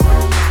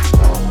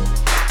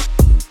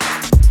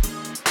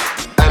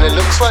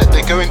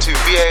going to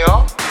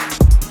VAR.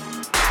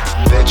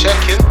 They're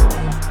checking.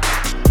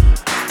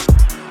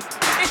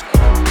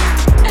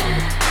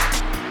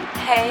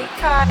 Hey,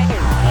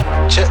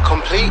 Kai. Check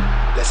complete.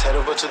 Let's head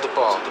over to the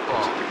bar.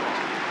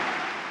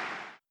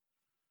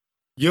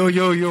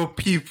 Yo,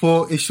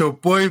 people. It's your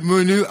boy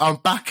Munu. I'm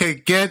back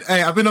again.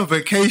 Hey, I've been on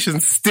vacation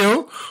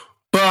still,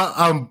 but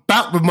I'm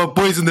back with my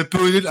boys in the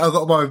building. I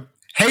got my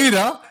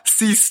hater,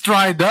 C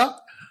Strider.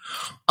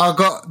 I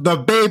got the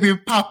baby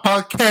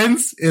Papa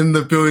Kens in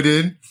the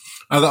building.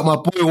 I got my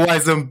boy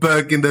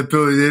Weisenberg in the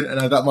building, and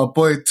I got my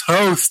boy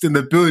Toast in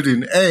the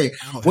building. Hey,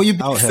 what you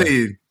been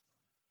saying?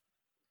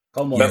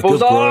 Come on,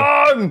 Football's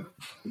on!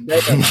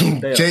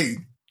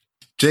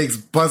 Jake's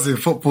buzzing.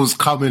 Football's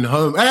coming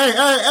home.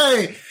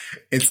 Hey!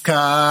 It's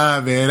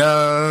coming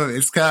home.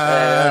 It's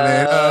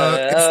coming home.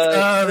 It's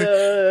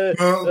coming.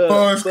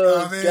 Football's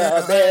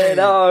coming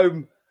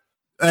home.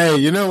 Hey,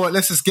 you know what?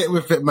 Let's just get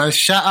with it, man.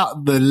 Shout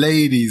out the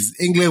ladies.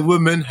 England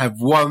women have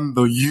won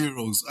the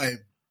Euros. Hey,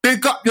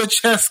 big up your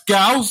chest,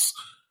 gals.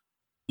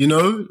 You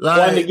know, like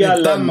go on the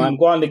gallem, man.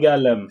 Go on the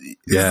gallem.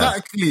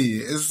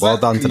 Exactly. Well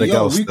done to the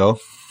girls, though.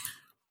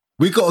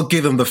 We got to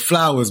give them the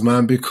flowers,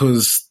 man,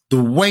 because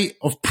the weight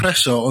of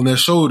pressure on their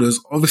shoulders,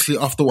 obviously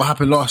after what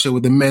happened last year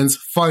with the men's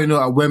final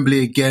at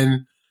Wembley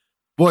again,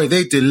 boy,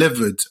 they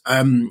delivered.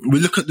 We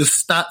look at the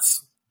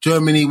stats.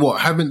 Germany,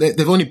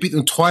 they've only beaten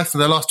them twice in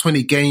their last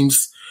 20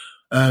 games.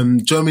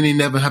 Germany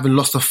never having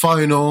lost a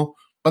final.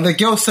 But the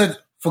girl said,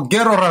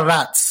 forget all of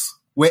that.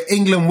 We're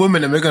England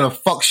women and we're going to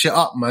fuck shit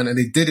up, man. And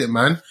they did it,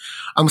 man.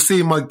 I'm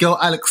seeing my girl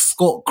Alex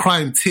Scott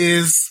crying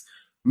tears.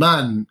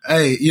 Man,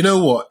 hey, you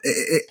know what?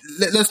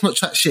 Let's not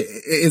chat shit.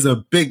 It is a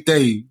big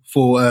day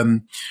for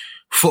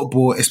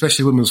football,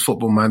 especially women's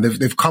football, man.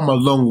 They've come a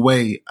long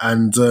way,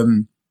 and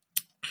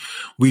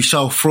we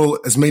shall throw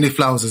as many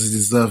flowers as they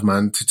deserve,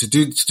 man. To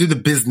do the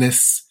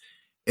business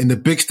in the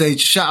big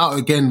stage. Shout out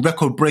again,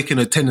 record-breaking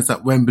attendance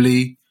at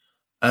Wembley.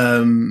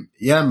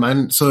 Yeah,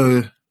 man.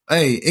 So,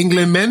 hey,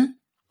 England men,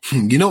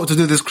 you know what to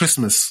do this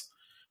Christmas.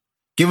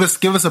 Give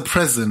us a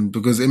present,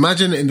 because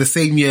imagine in the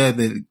same year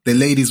the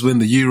ladies win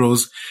the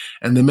Euros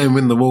and the men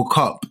win the World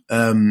Cup.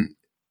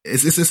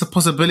 It's a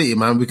possibility,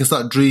 man. We can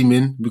start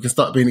dreaming. We can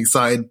start being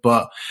excited,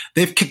 but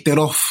they've kicked it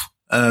off,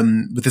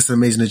 with this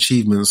amazing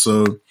achievement.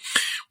 So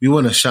we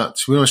want to shout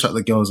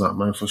the girls out,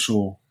 man, for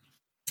sure.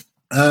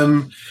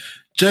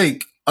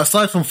 Jake,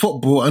 aside from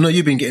football, I know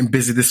you've been getting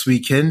busy this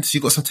weekend. So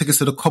you got some tickets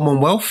to the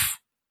Commonwealth?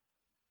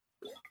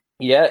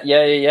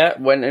 Yeah.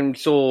 Went and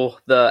saw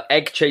the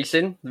egg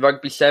chasing, the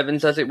rugby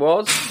sevens as it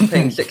was.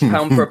 Paying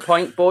 £6 for a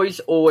pint, boys.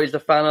 Always a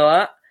fan of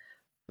that.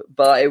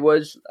 But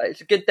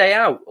it's a good day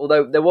out.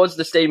 Although there was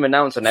the stadium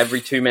announcement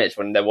every 2 minutes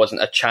when there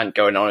wasn't a chant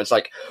going on. It's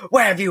like,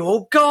 where have you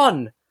all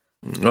gone?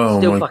 Oh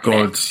my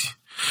God.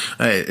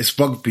 Hey, it's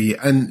rugby.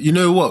 And you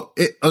know what?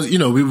 We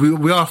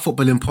are a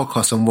footballing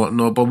podcast and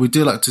whatnot, but we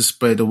do like to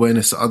spread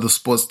awareness to other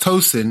sports.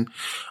 Tosin,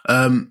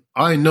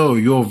 I know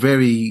you're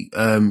very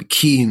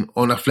keen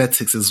on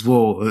athletics as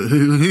well.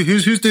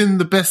 Who's doing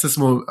the best this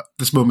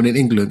moment in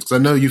England? Because I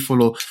know you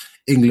follow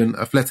England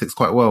athletics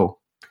quite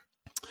well.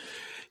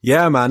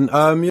 Yeah, man.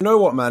 You know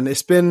what, man?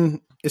 It's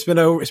been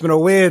a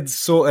weird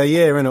sort of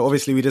year, innit?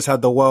 Obviously, we just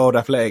had the World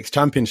Athletics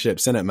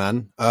Championships, innit,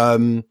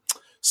 man?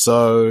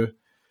 So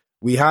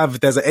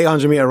there's an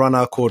 800 meter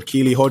runner called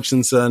Keely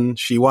Hodgkinson.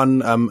 She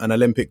won an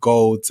Olympic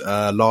gold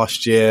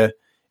last year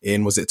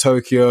in, was it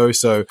Tokyo?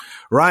 So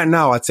right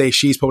now, I'd say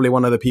she's probably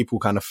one of the people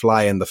kind of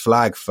flying the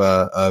flag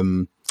for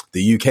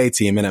the UK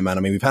team, innit, man?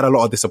 I mean, we've had a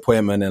lot of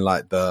disappointment in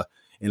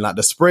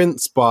the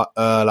sprints, but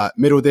like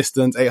middle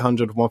distance,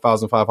 800,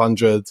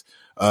 1,500.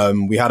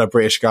 We had a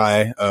British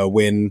guy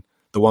win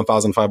the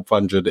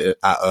 1,500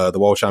 at the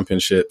World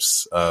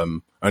Championships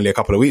only a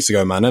couple of weeks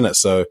ago, man, innit?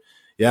 So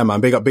yeah,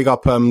 man, big up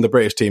the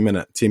British team,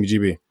 innit? Team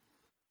GB.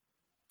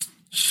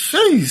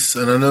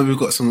 Jeez, and I know we've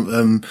got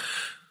some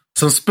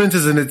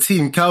sprinters in the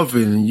team.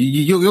 Calvin,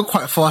 you're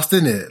quite fast,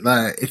 innit?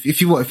 Like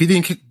if you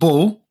didn't kick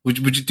ball, would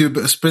you do a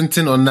bit of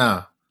sprinting or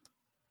nah?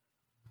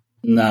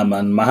 Nah,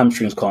 man, my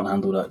hamstrings can't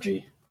handle that.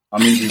 G,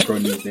 I'm injury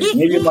prone these days.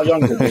 Maybe in my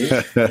younger days,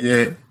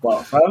 yeah.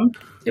 But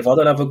if I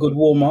don't have a good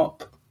warm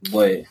up,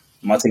 boy,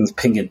 my thing's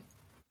pinging.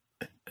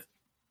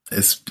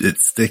 It's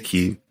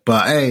sticky.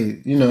 But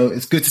hey,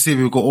 it's good to see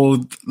we've got all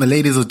the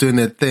ladies are doing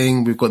their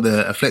thing. We've got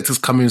the athletics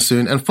coming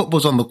soon and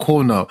football's on the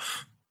corner.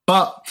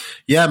 But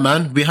yeah,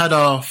 man, we had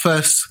our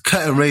first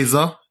curtain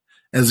raiser,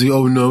 as we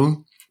all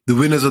know. The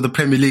winners of the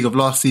Premier League of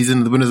last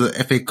season, the winners of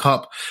the FA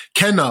Cup.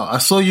 Kenna, I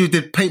saw you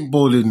did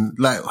paintballing.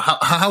 Like,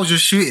 how was your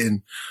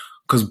shooting?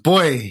 Because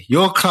boy,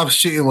 your club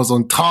shooting was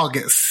on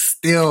target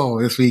still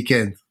this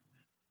weekend.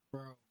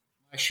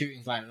 My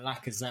shooting's like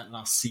Lacazette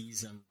last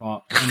season,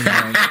 but anyway,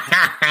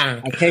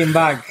 I came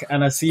back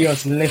and I see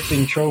us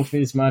lifting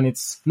trophies, man.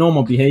 It's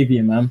normal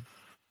behaviour, man.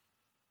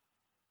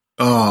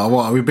 Oh,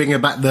 what? Are we bringing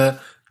back the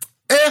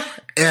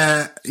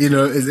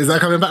is that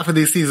coming back for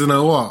this season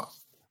or what?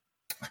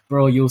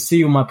 Bro, you'll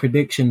see all my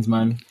predictions,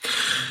 man.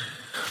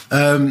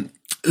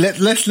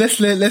 let's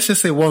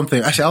just say one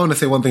thing. Actually, I want to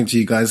say one thing to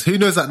you guys. Who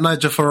knows that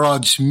Nigel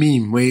Farage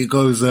meme where he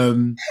goes,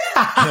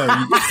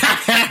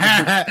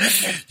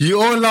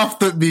 you all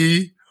laughed at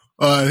me.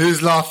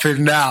 Who's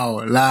laughing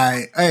now?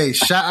 Like, hey,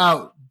 shout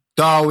out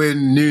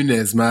Darwin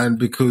Núñez, man,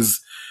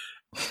 because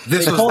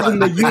this They was called him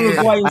the like,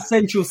 Uruguayan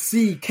Central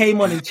C, came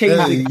on and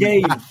changed the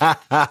game.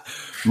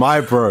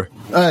 My bro.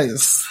 Hey,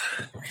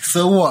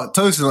 so what,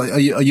 Tosin? Are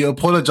you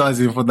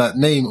apologizing for that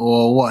name,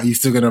 or what? Are you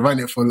still going to run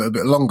it for a little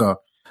bit longer?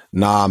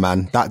 Nah,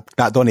 man.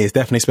 That Donny has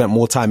definitely spent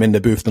more time in the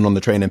booth than on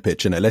the training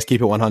pitch, innit? Let's keep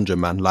it 100,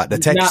 man. Like, the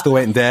tech still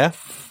ain't there,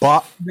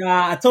 but...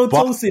 Nah, I told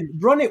Tosin,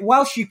 run it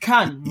whilst you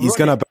can. He's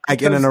going to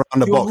bag in and around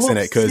the box,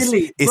 innit? Because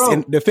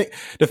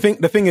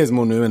the thing is,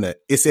 Monu, innit?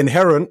 It's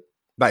inherent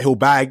that he'll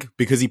bag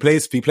because he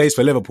plays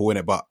for Liverpool,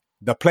 innit? But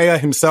the player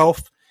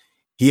himself,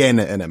 he ain't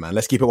in it, man.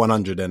 Let's keep it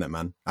 100, innit,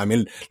 man? I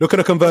mean, look at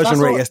the conversion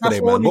rate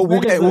yesterday, man. We'll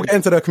get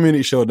into the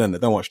community shield, innit?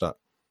 Don't watch that.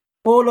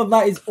 All of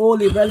that is all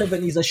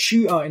irrelevant. He's a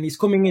shooter and he's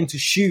coming in to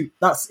shoot.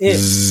 That's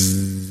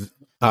it.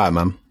 All right,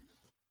 man.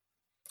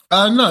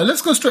 No,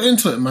 let's go straight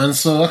into it, man.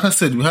 So, like I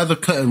said, we had the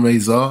curtain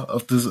raiser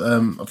of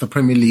the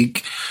Premier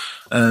League.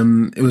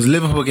 It was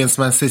Liverpool against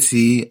Man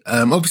City.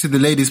 Obviously, the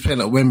ladies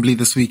playing at Wembley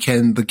this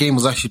weekend. The game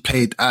was actually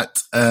played at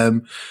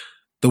the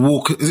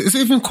Walker. Is it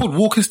even called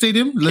Walker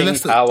Stadium? King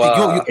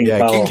Power.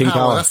 King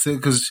Power. That's it.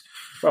 Because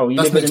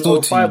that's next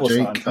door to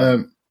you, Jake.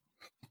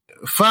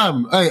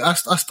 Fam, hey, I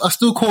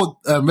still called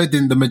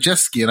Reading the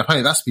Majeski, and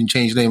apparently that's been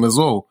changed name as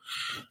well.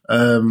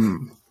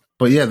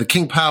 But yeah, the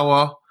King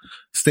Power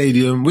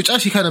Stadium, which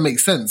actually kind of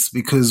makes sense,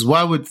 because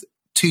why would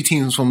two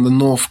teams from the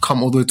north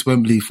come all the way to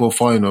Wembley for a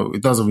final?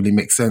 It doesn't really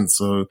make sense.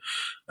 So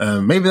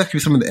maybe that could be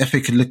something the FA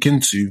could look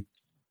into.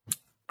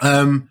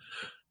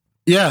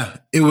 Yeah,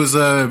 it was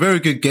a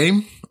very good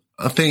game.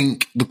 I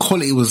think the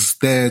quality was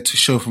there to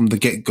show from the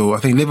get-go.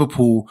 I think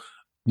Liverpool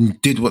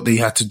did what they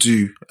had to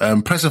do.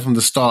 Pressing from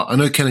the start. I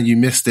know, Kenna, you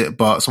missed it,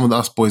 but some of the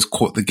us boys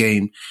caught the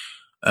game.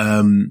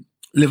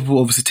 Liverpool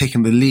obviously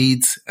taking the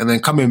leads and then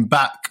coming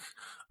back.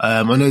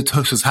 I know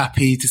Tosh was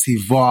happy to see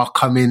VAR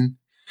come in.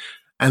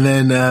 And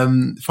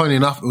then, funny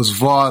enough, it was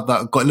VAR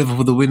that got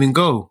Liverpool the winning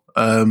goal.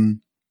 Núñez,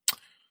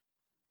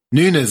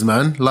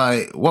 man,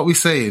 like, what we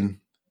saying?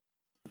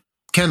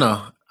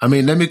 Kenna, I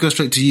mean, let me go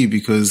straight to you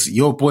because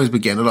your boy's been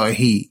getting a lot of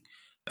heat.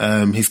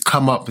 He's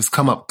come up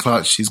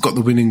clutch. He's got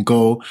the winning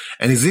goal,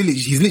 and he's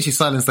literally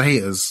silenced the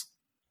haters.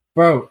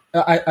 Bro,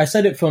 I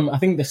said it from, I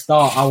think, the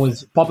start. I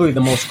was probably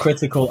the most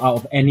critical out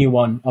of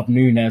anyone of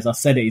Núñez. I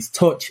said it, his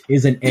touch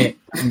isn't it.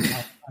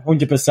 I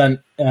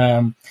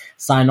 100%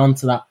 sign on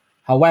to that.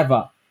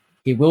 However,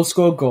 he will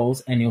score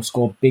goals, and he'll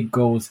score big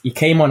goals. He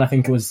came on, I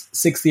think it was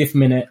 60th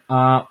minute.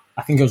 I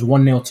think it was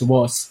 1-0 to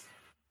us.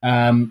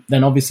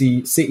 Then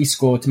obviously City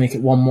scored to make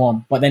it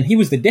 1-1. But then he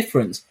was the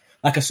difference.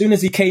 Like, as soon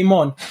as he came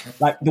on,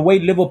 like, the way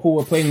Liverpool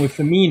were playing with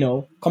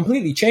Firmino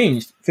completely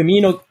changed.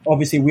 Firmino,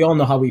 obviously, we all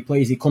know how he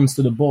plays. He comes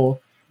to the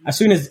ball. As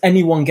soon as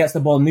anyone gets the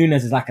ball,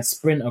 Núñez is like a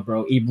sprinter,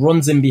 bro. He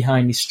runs in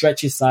behind. He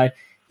stretches side.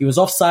 He was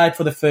offside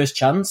for the first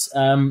chance,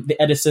 the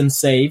Ederson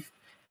save.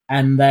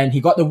 And then he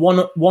got the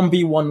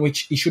 1v1,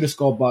 which he should have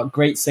scored, but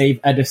great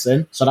save,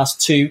 Ederson. So that's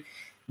 2.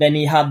 Then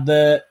he had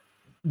the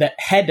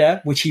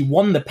header, which he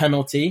won the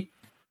penalty.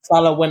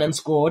 Salah went and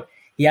scored.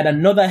 He had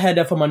another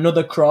header from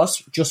another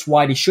cross, just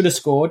wide. He should have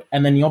scored.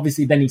 And then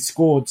he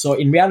scored. So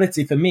in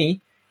reality, for me,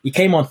 he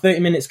came on 30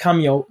 minutes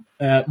cameo,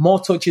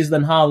 more touches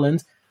than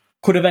Haaland,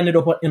 could have ended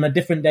up in a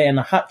different day and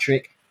a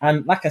hat-trick.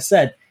 And like I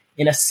said,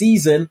 in a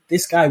season,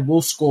 this guy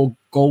will score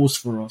goals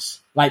for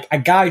us. Like, a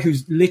guy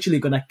who's literally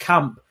going to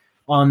camp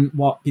on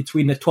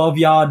between the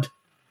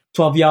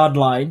 12-yard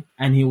line,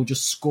 and he will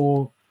just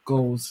score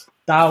goals.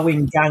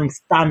 Darwin gang,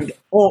 stand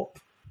up.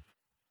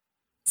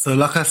 So,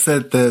 like I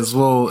said there as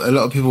well, a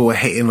lot of people were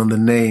hating on the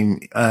name.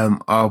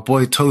 Our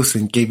boy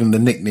Tosin gave him the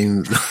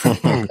nickname.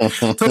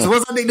 Tosin,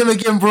 what's that nickname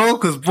again, bro?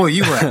 Because, boy,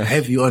 you were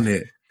heavy on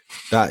it.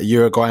 That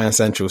Uruguayan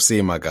Central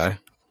C, my guy.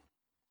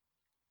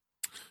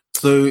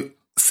 So,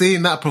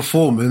 seeing that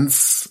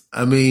performance,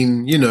 I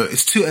mean,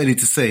 it's too early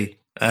to say.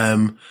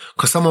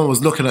 Because someone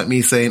was looking at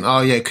me saying,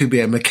 oh, yeah, it could be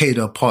a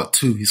Makeda part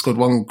 2. He scored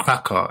one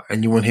cracker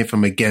and you won't hear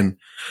from him again.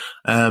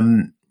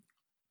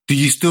 Do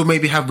you still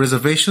maybe have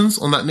reservations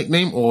on that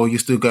nickname, or are you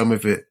still going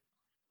with it?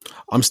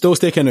 I'm still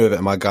sticking with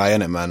it, my guy,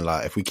 innit, man?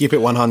 Like, if we keep it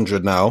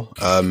 100 now,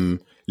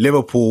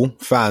 Liverpool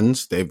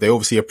fans, they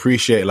obviously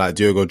appreciate, like,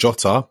 Diogo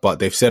Jota, but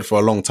they've said for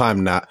a long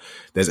time that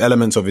there's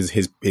elements of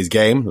his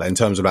game, like, in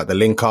terms of, like, the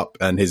link up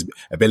and his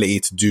ability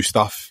to do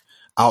stuff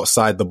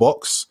outside the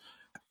box,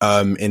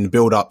 in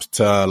build up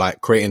to, like,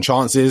 creating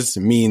chances,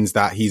 means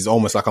that he's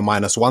almost like a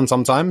 -1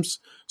 sometimes.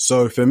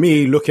 So for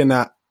me, looking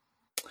at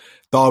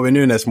Darwin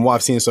Núñez, from what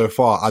I've seen so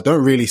far, I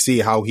don't really see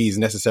how he's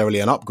necessarily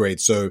an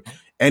upgrade. So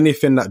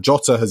anything that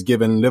Jota has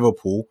given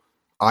Liverpool,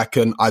 I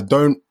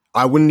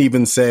wouldn't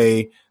even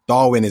say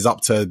Darwin is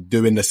up to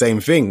doing the same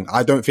thing.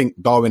 I don't think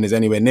Darwin is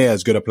anywhere near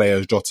as good a player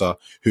as Jota,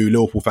 who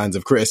Liverpool fans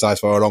have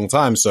criticised for a long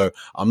time. So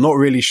I'm not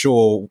really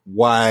sure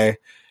why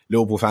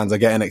Liverpool fans are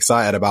getting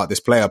excited about this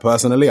player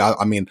personally.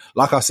 I mean,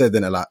 like I said,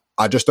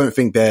 I just don't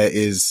think there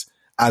is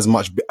as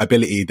much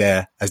ability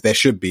there as there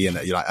should be in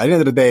it. Like, at the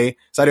end of the day,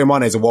 Sadio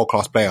Mane is a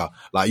world-class player.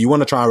 Like, you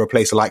want to try and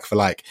replace like for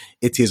like.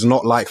 It is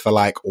not like for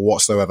like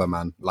whatsoever,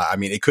 man. Like, I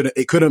mean,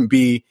 it couldn't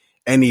be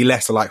any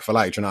less like for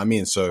like. Do you know what I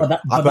mean? So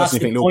I personally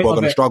think Liverpool are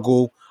going to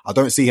struggle. I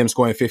don't see him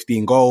scoring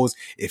 15 goals.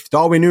 If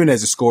Darwin Núñez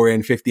is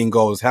scoring 15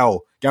 goals,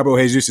 hell, Gabriel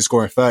Jesus is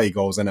scoring 30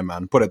 goals, innit,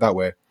 man? Put it that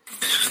way.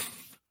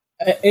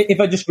 If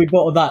I just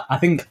rebuttal that, I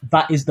think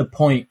that is the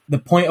point. The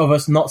point of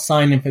us not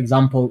signing, for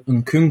example,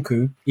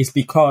 Nkunku is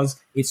because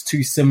it's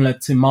too similar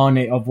to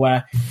Mane. Of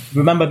where,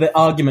 remember the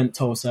argument,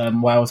 Tosa,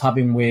 where I was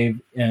having with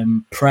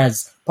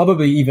Prez,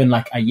 probably even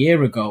like a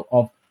year ago,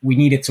 of we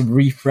needed to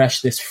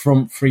refresh this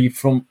front three,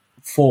 front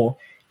four.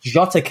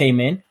 Jota came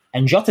in,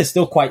 and Jota is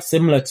still quite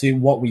similar to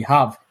what we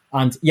have.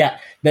 And yeah,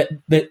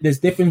 there's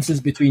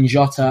differences between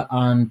Jota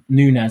and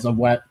Núñez, of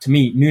where, to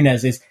me,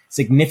 Núñez is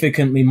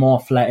significantly more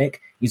athletic.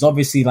 He's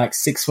obviously like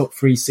 6'3",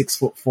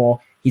 6'4".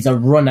 He's a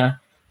runner,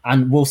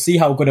 and we'll see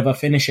how good of a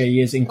finisher he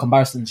is in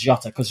comparison to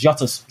Jota, because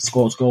Jota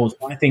scores goals.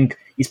 I think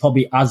he's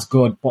probably as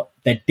good, but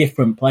they're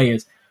different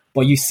players.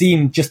 But you've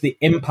seen just the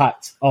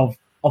impact of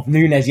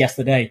Núñez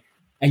yesterday,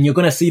 and you're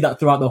going to see that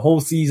throughout the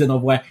whole season,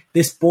 of where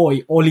this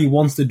boy, all he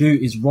wants to do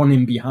is run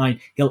in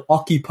behind. He'll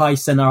occupy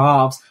centre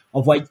halves,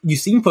 of like you've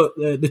seen for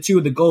the two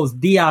of the goals,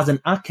 Diaz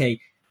and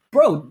Ake.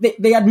 Bro,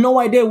 they had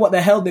no idea what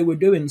the hell they were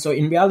doing. So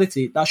in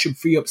reality, that should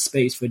free up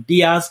space for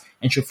Diaz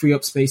and should free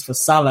up space for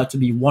Salah to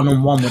be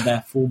one-on-one with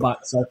their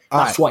fullback. So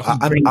that's what he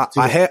brings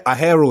to it. I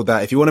hear all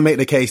that. If you want to make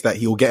the case that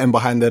he'll get in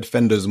behind the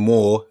defenders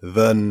more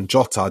than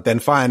Jota, then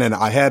fine. And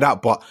I hear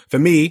that. But for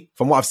me,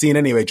 from what I've seen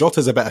anyway,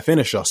 Jota's a better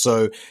finisher.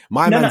 So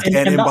my man's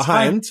getting in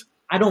behind. Fine.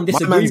 I don't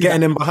disagree. My man's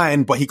getting in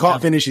behind, but he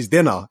can't finish his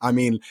dinner. I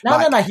mean,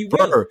 he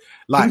will.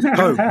 Like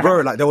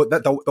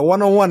the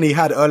one-on-one he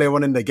had earlier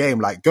on in the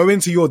game, like, go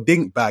into your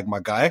dink bag,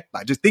 my guy.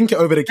 Like, just dink it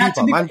over the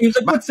keeper, man. It was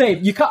a good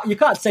save. You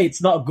can't say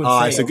it's not a good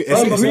save.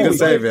 It's a good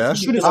save, yeah. You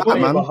should have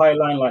played with a high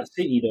line like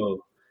City,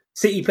 though.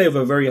 City play with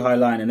a very high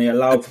line, and they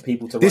allow for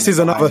people to. This is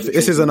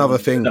another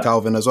thing,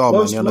 Calvin, as well,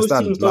 man. You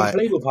understand? Most teams don't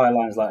play with high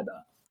lines like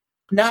that.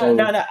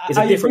 No. It's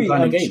a different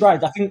kind of game.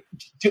 Strides. I think.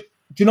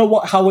 Do you know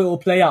how it will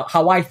play out?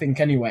 How I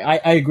think, anyway.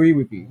 I agree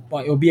with you,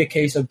 but it'll be a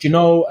case of, do you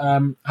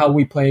know how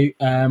we play?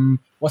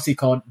 What's he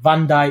called?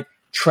 Van Dijk,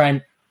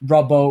 Trent,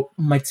 Robbo,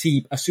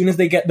 Matip. As soon as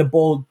they get the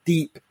ball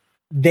deep,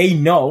 they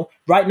know.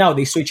 Right now,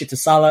 they switch it to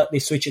Salah, they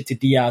switch it to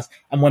Diaz,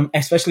 and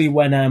especially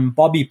when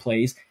Bobby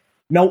plays.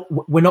 No,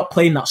 we're not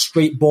playing that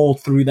straight ball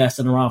through their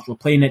centre half. We're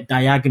playing it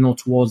diagonal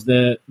towards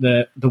the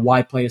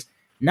wide players.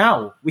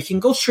 Now we can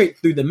go straight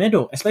through the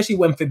middle, especially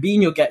when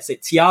Fabinho gets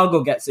it,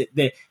 Thiago gets it,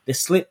 the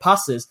slip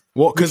passes.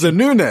 What? Because of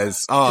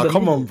Núñez?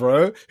 Come on,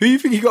 bro. Who do you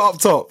think you got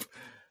up top? What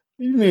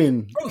do you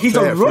mean? Bro, he's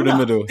a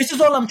runner. This is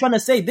all I'm trying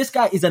to say. This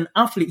guy is an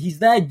athlete. He's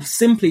there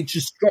simply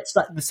to stretch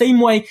that. The same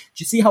way, do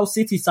you see how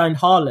City signed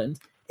Haaland?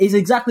 It's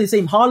exactly the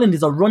same. Haaland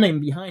is a runner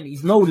in behind.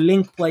 He's no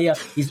link player.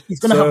 He's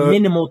going to have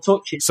minimal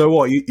touches. So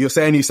what? You're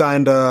saying you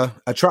signed a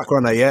track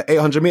runner, yeah?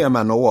 800-meter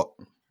man or what?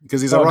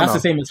 Because he's a runner. That's the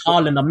same as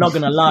Haaland. I'm not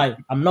going to lie.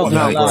 I'm not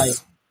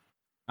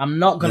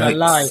going to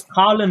lie.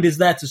 Haaland is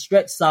there to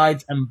stretch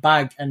sides and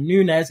bag, and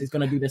Núñez is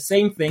going to do the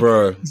same thing.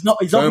 Bro, he's don't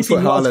obviously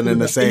put not Haaland in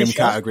the same finisher.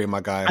 category, my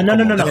guy. No.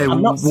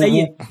 I'm not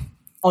saying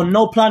on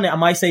no planet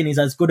am I saying he's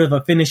as good of a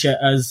finisher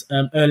as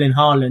Erling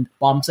Haaland,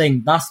 but I'm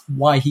saying that's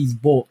why he's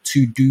bought,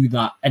 to do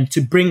that and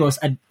to bring us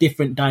a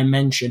different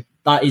dimension.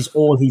 That is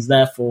all he's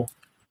there for.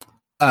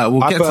 We'll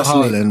get to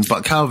Haaland,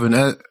 but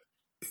Calvin,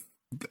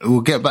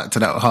 we'll get back to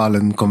that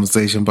Haaland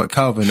conversation. But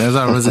Calvin, as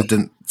our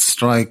resident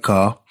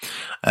striker,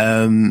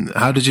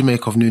 how did you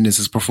make of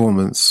Núñez's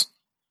performance?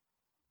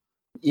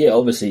 Yeah,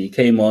 obviously he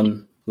came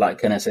on,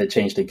 like Kenneth said,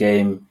 changed the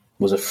game,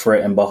 was a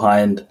threat in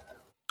behind,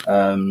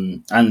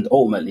 and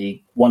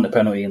ultimately won the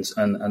penalty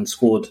and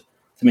scored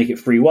to make it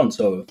 3-1.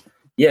 So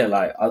yeah,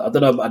 like I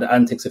don't know about the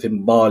antics of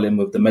him barling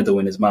with the medal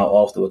in his mouth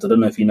afterwards. I don't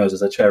know if he knows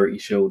it's a charity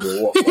shield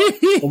or what.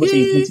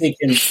 Obviously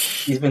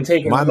he's been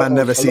taking. My man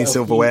never seen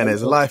silverware in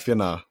his life, you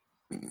know.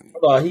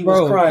 He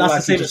was crying that's like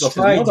the same he as just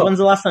Strides. When's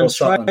the last time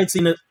Strides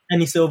seen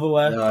any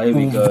silverware? Yeah, here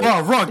we go.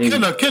 Rod,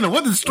 Kenner,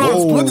 what did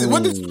Strides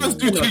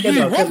do to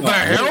you? What the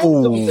hell?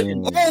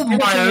 Oh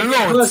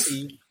my lord!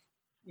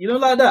 You know,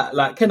 like that.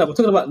 Like, Kenna, we're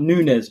talking about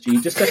Núñez,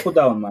 G. Just settle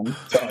down, man.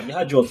 You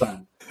had your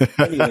time.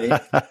 Anyway,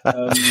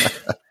 but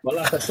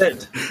like I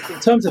said, in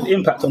terms of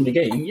impact on the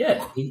game,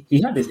 yeah,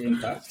 he had his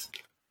impact.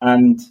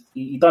 And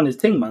he done his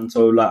thing, man.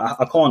 So, like,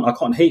 I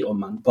can't hate on,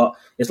 man. But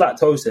it's like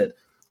Toe said.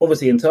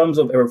 Obviously, in terms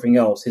of everything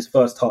else, his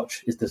first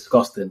touch is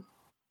disgusting.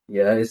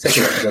 Yeah, his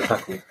second touch is a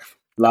tackle.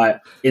 Like,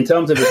 in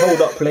terms of his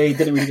hold-up play,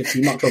 didn't really get to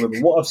see much of it.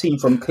 But what I've seen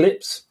from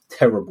clips,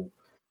 terrible.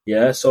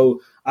 Yeah,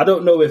 so I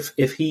don't know if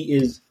he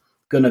is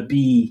going to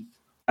be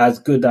as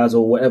good as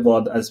or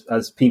whatever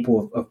as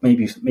people have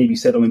maybe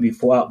said or maybe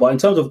thought out. But in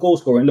terms of goal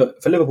scoring,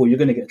 look, for Liverpool, you're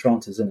going to get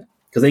chances, innit?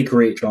 Because they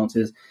create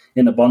chances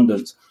in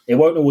abundance. It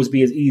won't always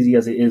be as easy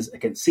as it is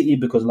against City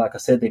because, like I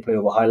said, they play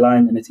over a high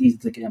line and it's easy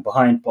to get in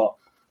behind. But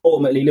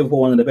ultimately, Liverpool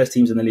are one of the best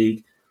teams in the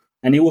league,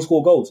 and he will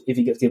score goals if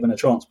he gets given a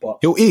chance. But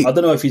he'll eat. I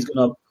don't know if he's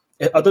gonna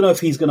I don't know if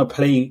he's going to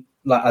play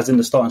like as in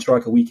the starting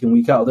striker week in,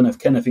 week out. I don't know if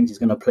Kenna thinks he's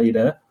going to play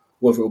there,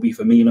 whether it'll be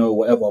Firmino or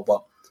whatever.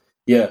 But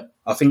yeah,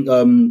 I think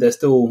there's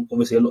still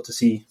obviously a lot to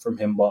see from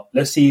him. But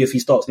let's see if he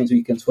starts next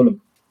week against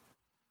Fulham.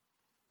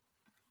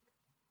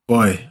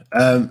 Boy,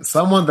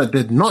 someone that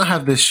did not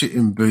have their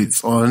shooting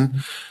boots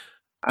on.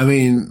 I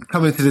mean,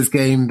 coming to this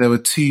game, there were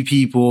two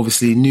people,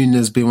 obviously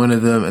Nunes being one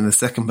of them, and the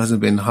second person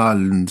being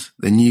Haaland,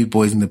 the new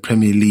boys in the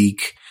Premier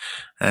League.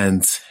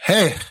 And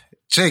hey,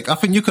 Jake, I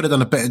think you could have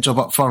done a better job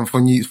up front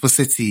for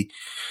City,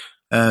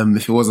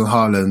 if it wasn't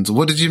Haaland.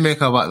 What did you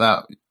make about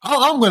that?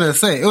 I'm going to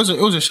say it was a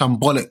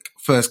shambolic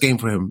first game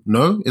for him.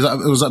 No?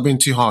 Was that being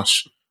too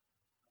harsh?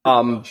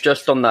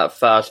 Just on that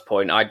first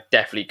point, I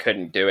definitely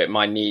couldn't do it.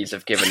 My knees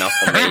have given up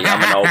on me.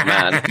 I'm an old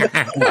man.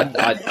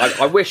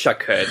 I wish I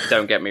could.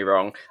 Don't get me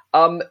wrong.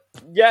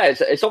 Yeah,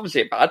 it's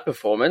obviously a bad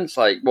performance.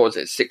 Like, what was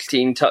it?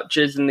 16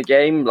 touches in the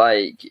game.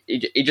 Like,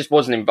 he just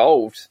wasn't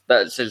involved.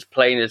 That's as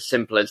plain as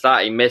simple as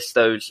that. He missed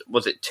those.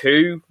 Was it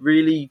 2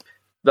 really?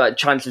 Like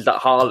chances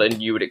that Haaland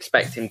you would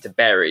expect him to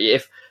bury.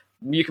 If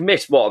you can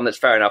miss 1, that's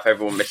fair enough.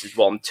 Everyone misses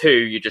 1. 2,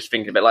 you're just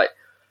thinking a bit like,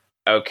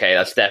 okay,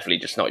 that's definitely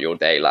just not your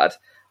day, lad.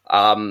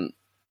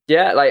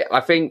 Yeah, like I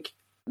think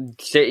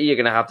City are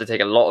going to have to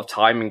take a lot of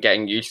time in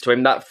getting used to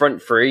him. That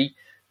front three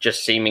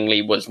just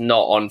seemingly was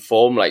not on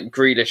form. Like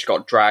Grealish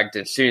got dragged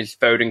as soon as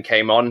Foden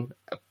came on.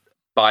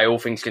 By all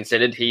things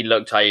considered, he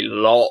looked a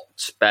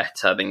lot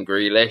better than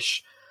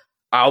Grealish.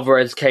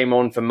 Alvarez came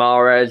on for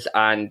Mahrez,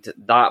 and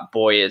that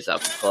boy is a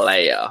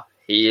player.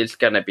 He is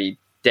going to be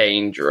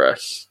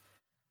dangerous.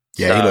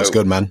 Yeah, he looks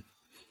good, man.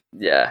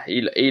 Yeah,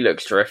 he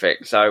looks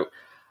terrific. So,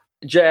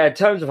 yeah, in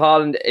terms of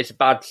Haaland, it's a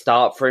bad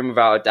start for him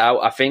without a doubt.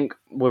 I think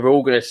we're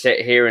all going to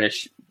sit here and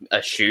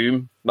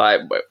assume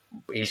like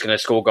he's going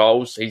to score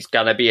goals. He's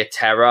going to be a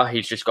terror.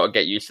 He's just got to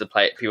get used to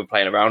the people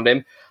playing around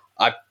him.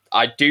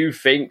 I do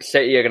think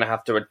City are going to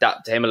have to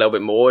adapt to him a little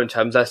bit more in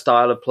terms of their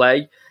style of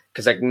play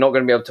because they're not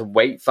going to be able to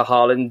wait for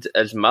Haaland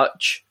as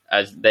much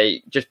as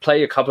they just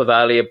play a couple of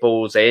earlier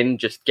balls in,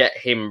 just get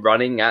him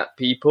running at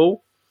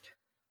people.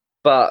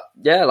 But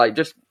yeah,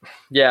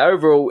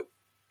 overall,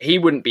 he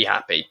wouldn't be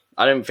happy.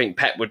 I don't think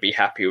Pep would be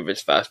happy with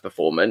his first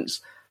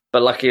performance.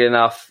 But luckily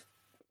enough,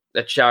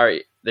 the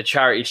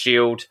Charity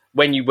Shield,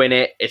 when you win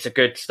it, it's a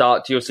good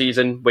start to your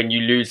season. When you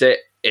lose it,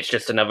 it's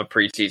just another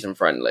pre-season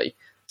friendly.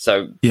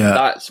 So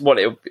that's what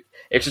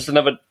it's just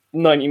another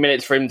 90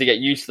 minutes for him to get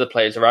used to the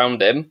players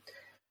around him.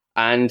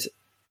 And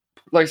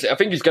like I said, I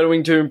think he's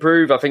going to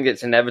improve. I think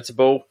it's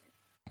inevitable.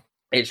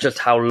 It's just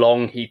how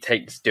long he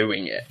takes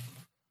doing it.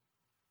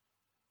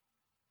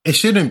 It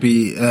shouldn't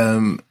be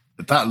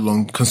that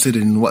long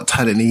considering what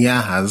talent he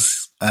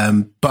has.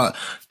 But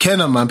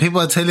Kenna, man,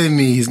 people are telling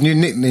me his new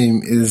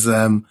nickname is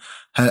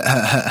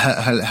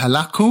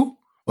Halaku.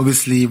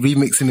 Obviously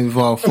remixing it with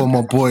our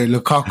former boy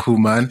Lukaku,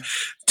 man.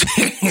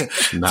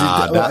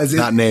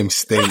 That name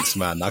stinks,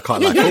 man. I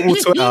can't like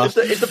football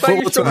Twitter. It's the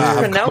fact you're trying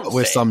to pronounce it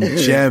with some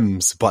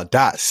gems, but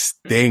that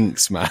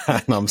stinks, man.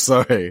 I'm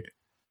sorry.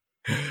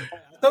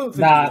 To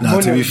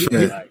be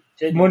fair.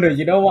 Mundo,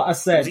 you know what I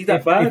said?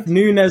 If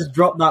Nunes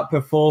dropped that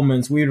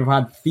performance, we would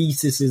have had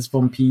theses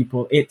from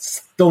people. It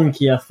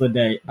stunk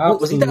yesterday.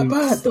 Was he that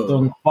bad,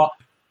 though?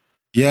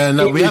 Yeah,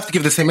 no, we have to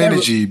give the same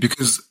energy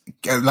because,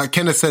 like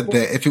Kenneth said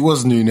there, if it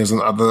was Nunes on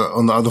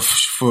the other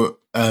foot,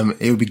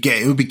 it would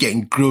be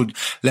getting grilled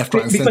left,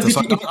 right, and centre.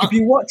 If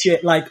you watch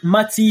it, like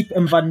Matip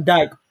and Van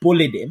Dijk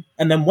bullied him,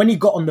 and then when he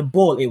got on the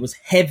ball, it was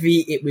heavy,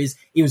 it was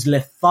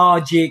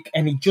lethargic,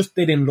 and he just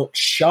didn't look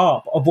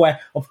sharp.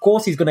 Of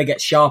course, he's gonna get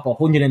sharper.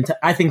 110.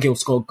 I think he'll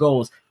score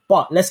goals,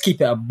 but let's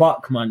keep it a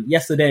buck, man.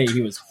 Yesterday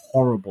he was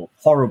horrible.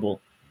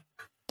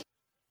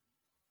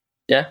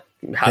 Yeah,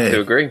 have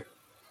to agree.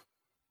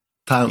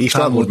 He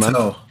struggled,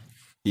 man.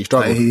 He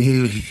struggled.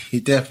 He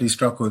definitely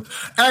struggled.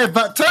 Hey,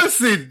 but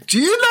Tosin, do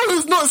you know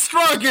who's not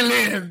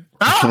struggling?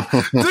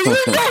 Huh? Do you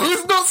know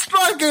who's not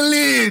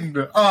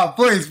struggling? Oh,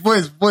 boys.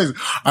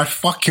 I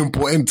fucking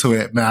put into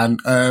it, man.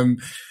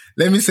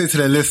 Let me say to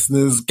the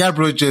listeners,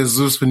 Gabriel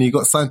Jesus, when he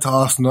got signed to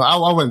Arsenal, I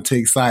wasn't too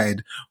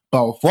excited.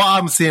 But what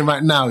I'm seeing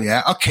right now,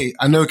 yeah, okay,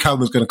 I know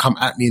Calvin's going to come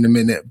at me in a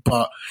minute,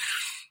 but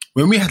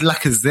when we had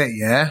Lacazette,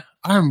 yeah,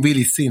 I haven't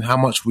really seen how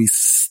much we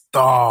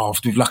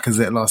starved with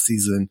Lacazette last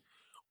season.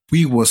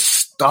 We were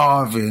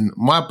starving.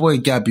 My boy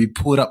Gabby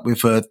pulled up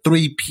with a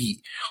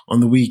 3-peat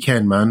on the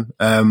weekend, man.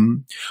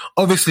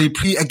 Obviously,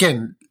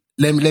 again,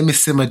 let me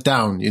simmer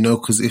down, you know,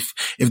 because if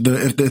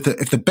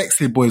the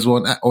Bexley boys were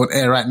on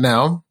air right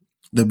now,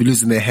 they'll be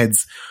losing their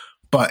heads.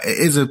 But it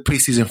is a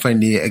pre-season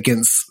friendly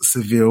against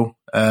Seville,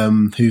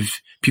 who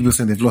people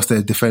saying they've lost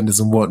their defenders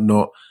and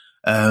whatnot.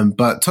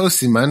 But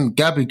Tosi, man,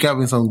 Gabby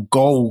grabbing some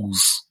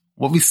goals.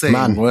 What we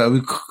saying?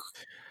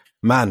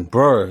 Man,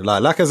 bro,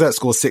 like Lacazette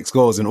scored 6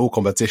 goals in all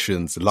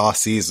competitions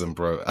last season,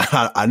 bro.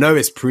 I know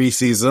it's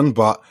pre-season,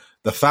 but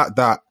the fact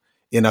that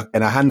in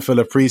a handful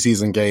of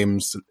pre-season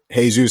games,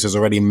 Jesus has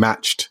already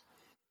matched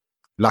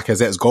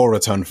Lacazette's goal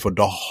return for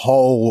the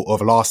whole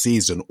of last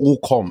season, all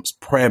comps,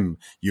 Prem,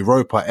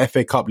 Europa,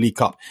 FA Cup, League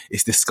Cup.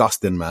 It's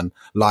disgusting, man.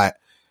 Like,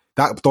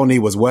 that Donny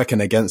was working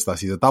against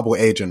us. He's a double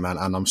agent, man.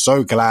 And I'm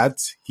so glad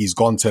he's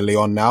gone to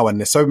Lyon now. And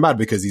it's so mad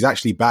because he's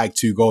actually bagged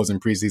 2 goals in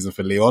preseason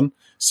for Lyon.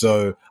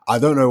 So I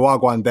don't know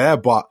Wagwan there,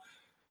 but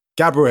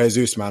Gabriel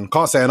Jesus, man,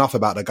 can't say enough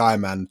about the guy,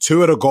 man.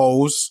 2 of the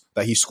goals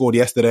that he scored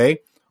yesterday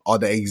are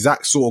the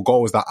exact sort of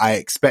goals that I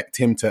expect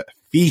him to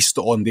feast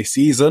on this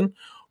season.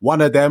 One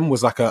of them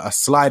was like a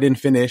slide-in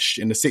finish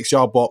in the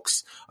 6-yard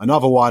box.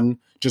 Another one,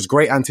 just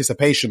great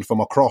anticipation from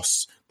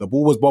across. The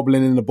ball was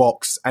bobbling in the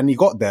box and he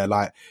got there.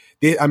 Like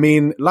I've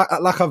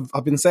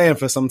been saying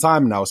for some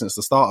time now, since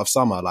the start of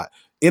summer, like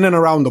in and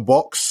around the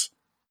box,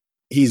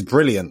 he's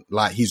brilliant.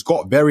 Like he's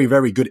got very,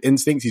 very good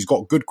instincts. He's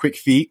got good, quick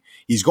feet.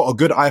 He's got a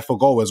good eye for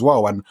goal as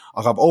well. And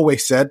like I've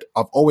always said,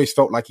 I've always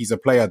felt like he's a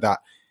player that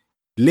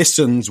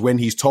listens when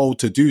he's told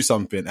to do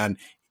something. And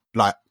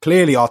like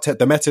clearly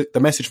the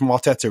message from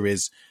Arteta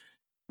is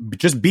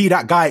just be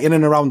that guy in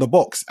and around the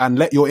box and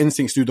let your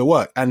instincts do the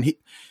work. And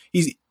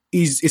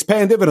he's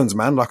paying dividends,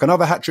 man. Like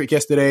another hat-trick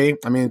yesterday.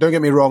 I mean, don't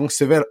get me wrong,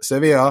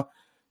 Sevilla,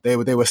 they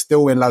were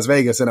still in Las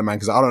Vegas, innit, man?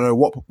 Because I don't know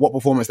what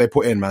performance they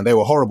put in, man. They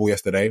were horrible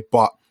yesterday,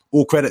 but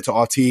all credit to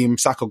our team.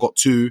 Saka got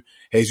 2.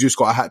 Jesus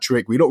got a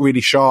hat-trick. We looked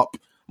really sharp.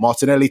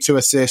 Martinelli 2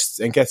 assists.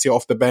 Nketiah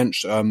off the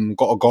bench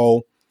got a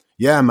goal.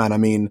 Yeah, man. I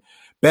mean,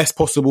 best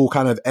possible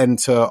kind of end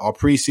to our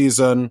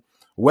preseason.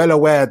 Well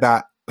aware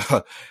that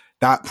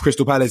that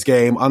Crystal Palace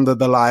game under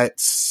the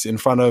lights in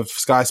front of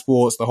Sky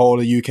Sports, the whole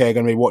of the UK are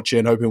going to be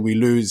watching, hoping we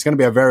lose. It's going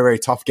to be a very, very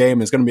tough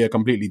game. It's going to be a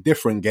completely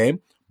different game.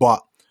 But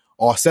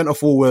our centre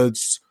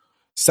forwards,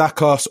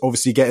 Saka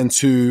obviously getting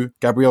 2,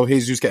 Gabriel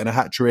Jesus getting a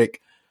hat-trick,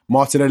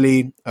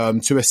 Martinelli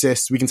 2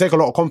 assists. We can take a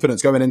lot of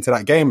confidence going into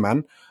that game,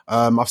 man.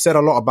 I've said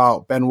a lot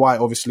about Ben White,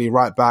 obviously,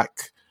 right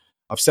back.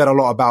 I've said a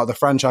lot about the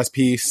franchise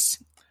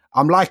piece.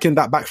 I'm liking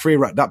that back 4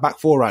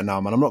 right now,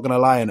 man. I'm not going to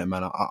lie in it,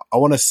 man. I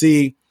want to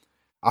see...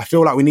 I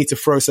feel like we need to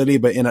throw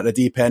Saliba in at the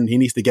deep end. He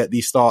needs to get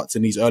these starts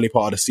in these early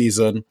part of the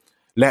season.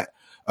 Let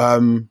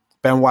Ben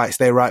White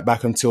stay right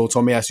back until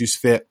Tomiyasu's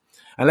fit.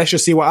 And let's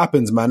just see what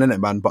happens, man,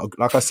 innit, man? But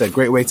like I said,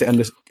 great way to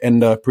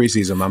end the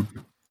preseason, man.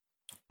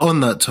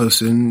 On that,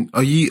 Tosin,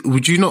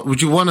 would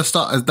you want to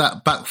start as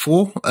that back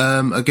 4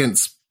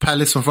 against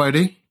Palace on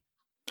Friday?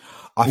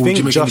 I think would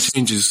you make any just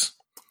changes?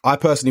 I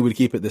personally would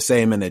keep it the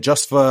same, innit?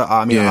 Just for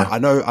I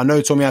know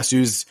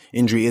Tomiyasu's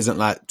injury isn't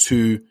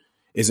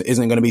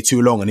going to be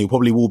too long, and he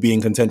probably will be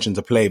in contention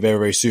to play very,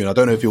 very soon. I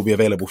don't know if he'll be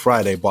available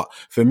Friday, but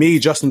for me,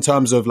 just in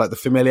terms of like the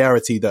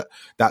familiarity that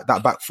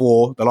back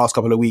 4 the last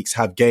couple of weeks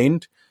have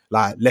gained,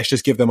 like let's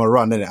just give them a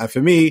run, innit? And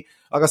for me,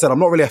 like I said, I'm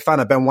not really a fan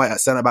of Ben White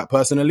at centre back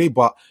personally,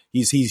 but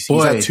he's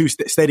had 2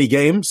 steady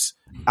games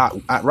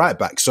at right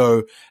back.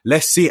 So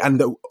let's see.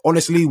 And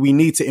honestly, we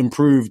need to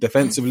improve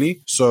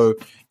defensively. So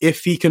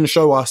if he can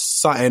show us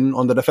something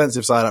on the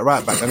defensive side at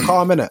right back, then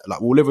calm, innit? Like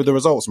we'll live with the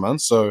results, man.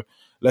 So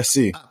let's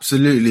see.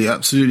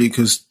 Absolutely,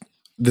 because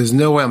there's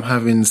no way I'm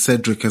having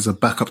Cedric as a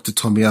backup to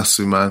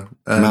Tomiyasu, man.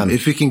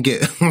 If we can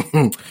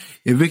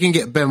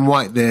get Ben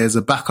White there as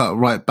a backup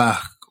right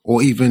back,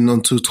 or even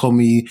until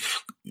Tommy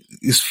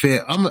is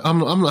fit, I'm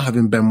not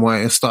having Ben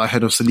White start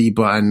ahead of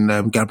Saliba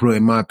and Gabriel,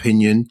 in my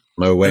opinion.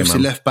 No way,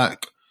 obviously, man.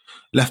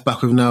 Left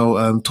back we've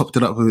now topped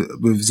it up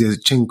with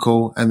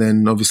Zinchenko, and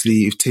then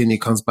obviously if Tierney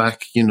comes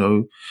back,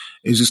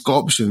 it's just got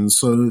options.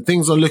 So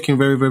things are looking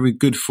very, very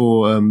good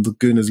for the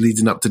Gooners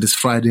leading up to this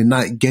Friday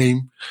night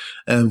game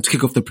to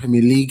kick off the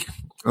Premier League.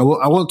 I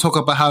won't talk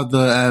about how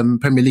the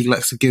Premier League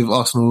likes to give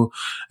Arsenal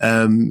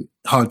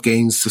hard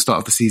games to start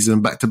off the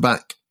season back to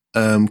back,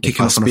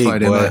 kicking off on a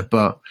Friday night.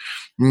 But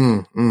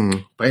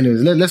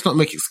anyways, let's not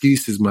make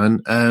excuses,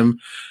 man.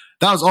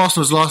 That was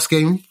Arsenal's last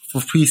game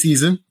for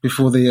pre-season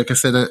before they, like I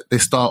said, they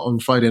start on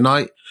Friday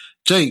night.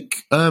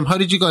 Jake, how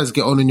did you guys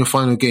get on in your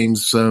final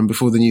games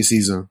before the new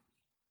season?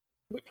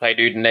 We played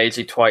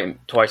Udinese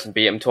twice and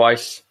beat them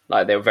twice.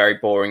 Like, they were very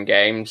boring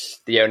games.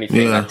 The only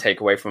thing I'd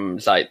take away from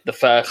was like the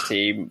first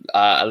team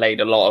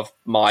allayed a lot of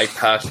my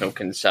personal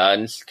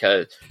concerns,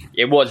 because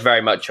it was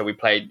very much we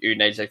played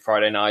Udinese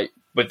Friday night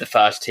with the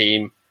first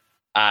team,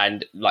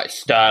 and like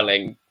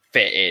Sterling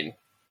fit in.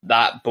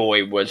 That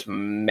boy was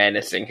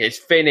menacing. His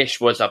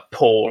finish was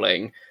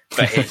appalling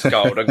for his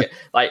goal.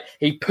 Like,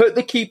 he put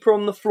the keeper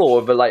on the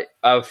floor with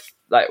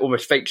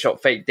almost fake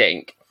shot, fake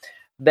dink,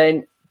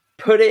 then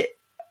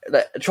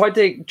tried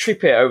to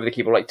trip it over the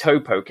keeper, like toe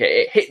poke it.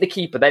 It hit the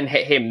keeper, then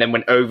hit him, then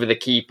went over the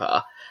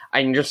keeper,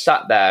 and just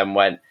sat there and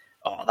went,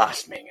 "Oh,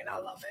 that's minging. I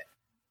love it.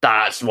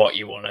 That's what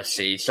you want to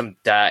see. Some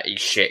dirty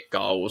shit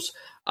goals."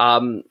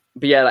 But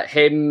yeah, like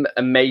him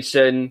and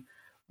Mason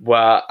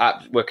were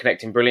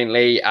connecting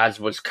brilliantly, as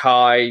was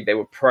Kai. They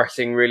were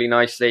pressing really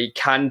nicely.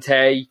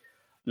 Kante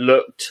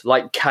looked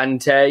like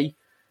Kante.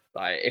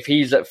 Like, if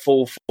he's at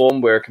full form,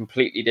 we're a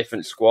completely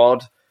different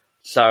squad.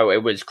 So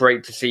it was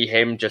great to see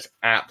him just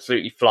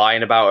absolutely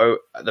flying about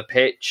the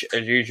pitch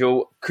as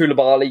usual.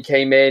 Koulibaly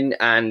came in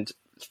and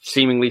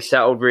seemingly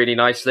settled really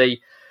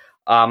nicely.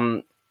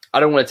 I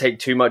don't want to take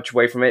too much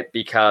away from it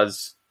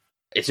because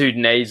it's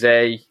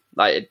Udinese.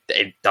 Like,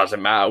 it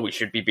doesn't matter. We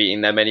should be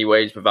beating them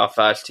anyways with our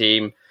first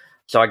team.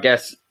 So I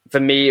guess for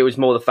me, it was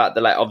more the fact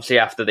that, like, obviously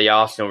after the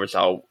Arsenal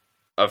result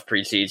of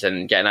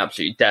pre-season, getting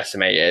absolutely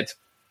decimated,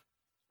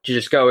 to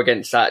just go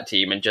against that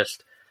team and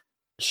just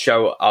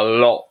show a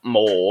lot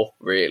more,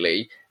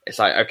 really. It's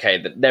like,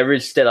 okay, there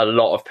is still a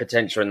lot of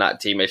potential in that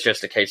team. It's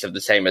just a case of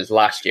the same as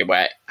last year,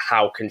 where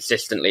how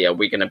consistently are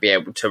we going to be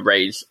able to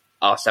raise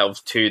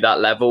ourselves to that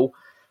level?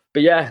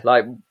 But yeah,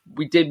 like,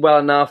 we did well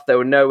enough. There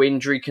were no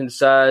injury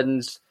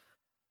concerns.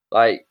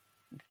 Like,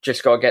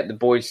 just got to get the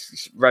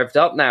boys revved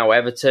up now.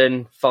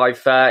 Everton,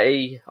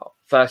 5:30,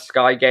 first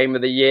Sky game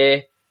of the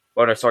year.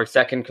 Well, no, sorry,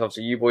 second, because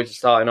obviously you boys are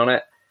starting on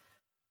it.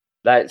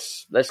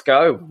 Let's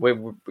go.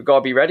 We've got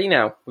to be ready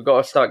now. We've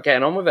got to start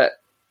getting on with it.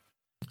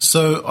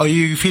 So, are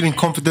you feeling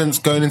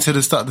confident going into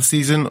the start of the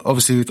season?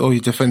 Obviously, with all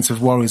your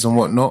defensive worries and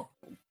whatnot.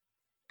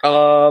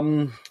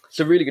 It's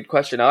a really good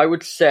question. I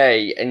would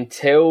say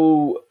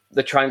until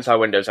the transfer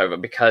window's over,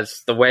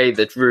 because the way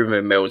the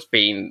rumour mill's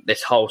been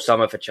this whole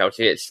summer for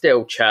Chelsea, it's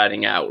still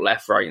churning out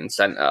left, right, and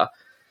centre.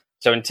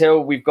 So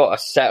until we've got a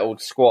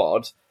settled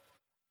squad,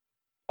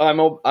 I'm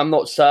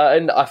not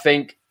certain. I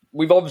think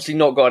we've obviously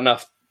not got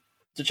enough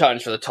to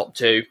challenge for the top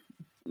two.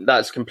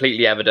 That's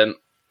completely evident.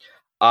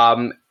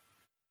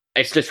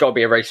 It's just got to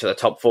be a race for the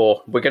top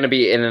four. We're going to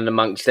be in and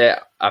amongst it,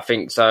 I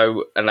think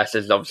so, unless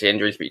there's obviously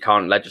injuries, but you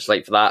can't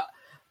legislate for that.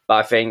 But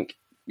I think,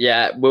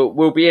 yeah,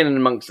 we'll be in and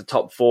amongst the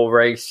top four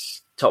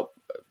race,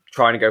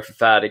 trying to go for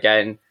third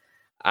again,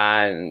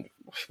 and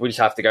we just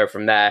have to go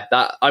from there.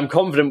 That I'm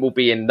confident we'll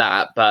be in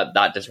that, but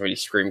that doesn't really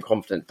scream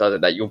confidence, does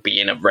it? That you'll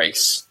be in a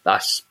race.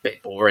 That's a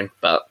bit boring,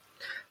 but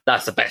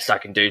that's the best I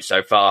can do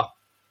so far.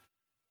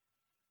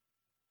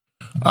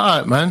 All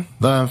right, man.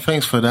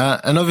 Thanks for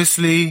that. And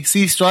obviously,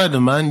 C. Strider,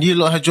 man, you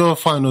lot had your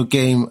final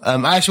game.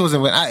 I actually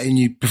wasn't atting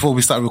you before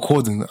we started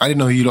recording. I didn't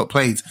know who you lot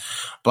played,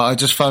 but I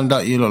just found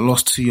out you lot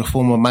lost to your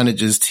former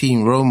manager's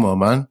team, Roma,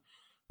 man.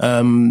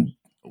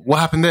 What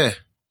happened there?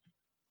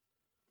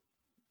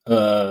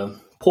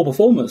 Poor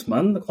performance,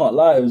 man. I can't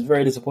lie. It was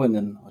very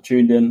disappointing. I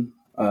tuned in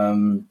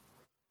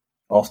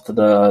after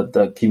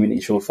the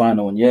Community Shield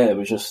final, and yeah, it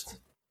was just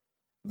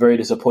very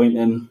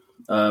disappointing.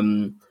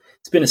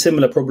 It's been a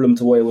similar problem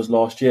to what it was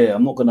last year.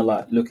 I'm not going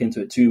to look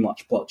into it too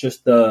much, but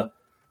just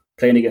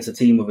playing against a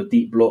team with a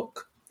deep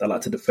block that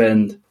like to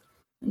defend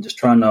and just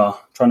trying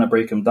to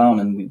break them down,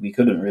 and we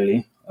couldn't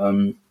really.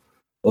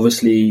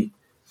 Obviously,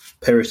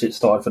 Perisic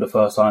started for the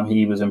first time.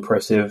 He was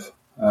impressive.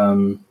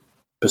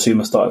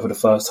 Basuma started for the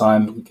first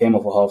time. He came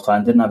off at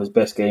half-time, didn't have his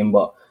best game,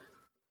 but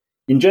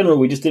in general,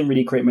 we just didn't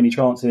really create many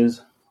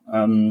chances.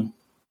 And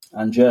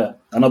yeah,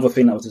 another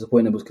thing that was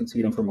disappointing was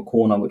conceding from a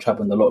corner, which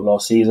happened a lot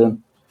last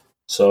season.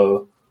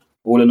 So,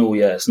 all in all,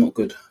 yeah, it's not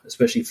good,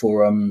 especially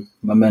for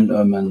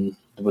momentum and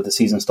with the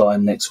season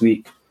starting next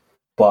week.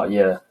 But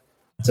yeah,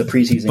 it's a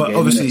preseason game.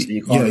 Obviously, so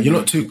you can't you're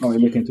not too. Can't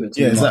really look into it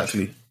too much.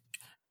 Exactly.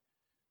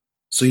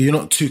 So you're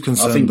not too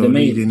concerned on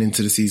leading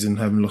into the season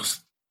having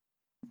lost.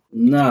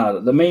 Nah,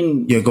 the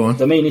main go on.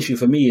 The main issue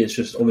for me is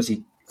just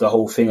obviously the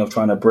whole thing of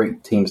trying to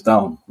break teams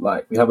down.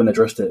 Like, we haven't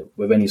addressed it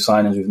with any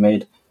signings we've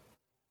made,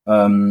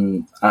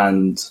 and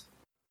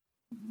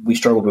we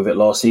struggled with it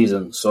last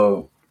season.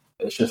 So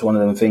it's just one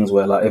of them things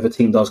where, like, if a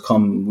team does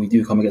come, we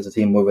do come against a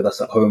team, whether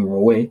that's at home or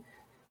away,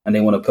 and they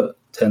want to put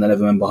 10,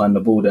 11 men behind the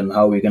ball, then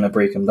how are we going to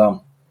break them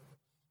down?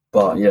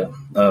 But yeah,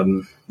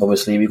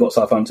 obviously we got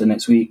Southampton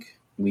next week.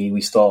 We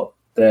start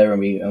there,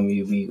 and we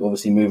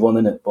obviously move on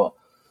in it. But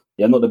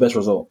yeah, not the best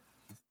result.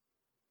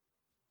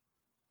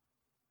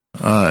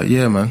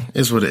 Yeah, man,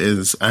 it's what it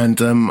is. And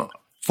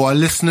for our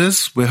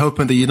listeners, we're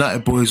hoping the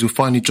United boys will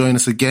finally join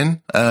us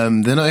again.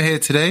 They're not here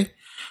today.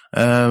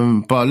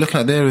 But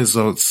looking at their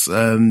results,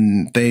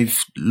 they've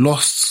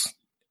lost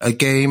a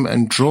game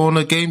and drawn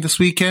a game this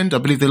weekend. I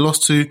believe they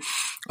lost to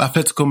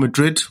Atletico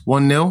Madrid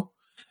 1-0.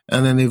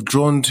 And then they've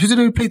drawn, who did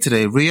they play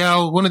today?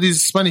 Real, one of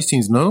these Spanish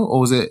teams, no? Or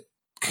was it,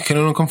 can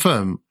anyone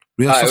confirm?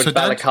 Real It was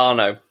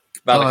Vallecano.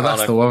 Oh,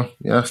 that's the one.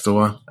 Yeah, that's the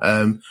one.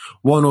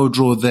 1-0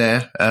 draw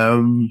there.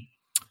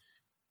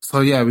 So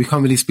yeah, we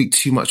can't really speak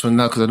too much on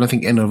that because I don't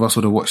think any of us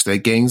would have watched their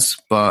games.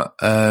 But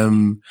a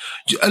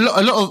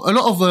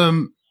lot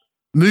of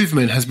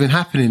movement has been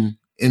happening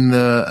in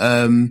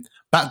the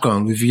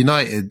background with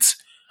United.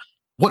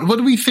 What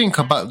do we think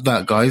about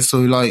that, guys? So,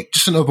 like,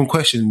 just an open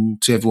question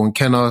to everyone.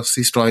 Kenna,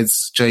 C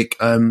Strides, Jake.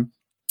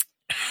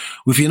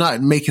 With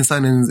United making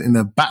signings in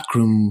the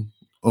backroom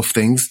of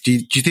things, do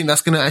you think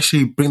that's going to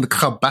actually bring the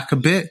club back a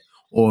bit,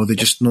 or are they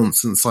just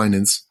nonsense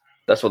signings?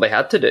 That's what they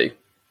had to do.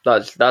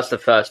 That's the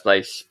first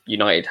place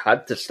United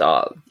had to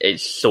start,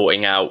 is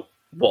sorting out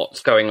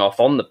what's going off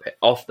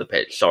the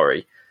pitch.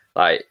 Sorry,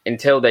 like,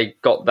 until they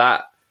got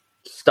that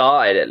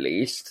started, at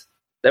least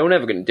they were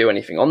never going to do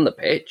anything on the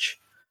pitch.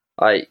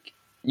 Like,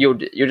 you're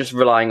just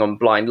relying on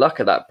blind luck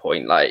at that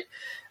point. Like,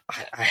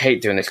 I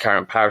hate doing this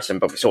comparison,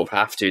 but we sort of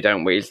have to,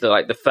 don't we? It's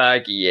like the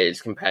Fergie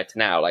years compared to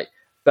now. Like,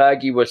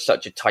 Fergie was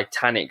such a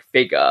titanic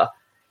figure.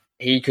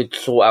 He could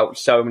sort out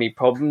so many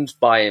problems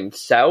by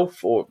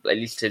himself, or at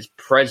least his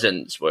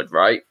presence would,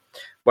 right?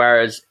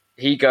 Whereas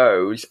he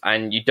goes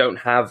and you don't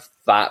have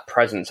that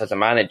presence as a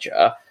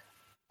manager.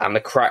 and the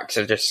cracks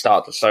are just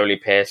start to slowly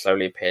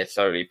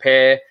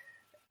appear,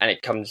 and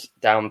it comes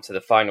down to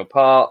the final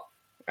part,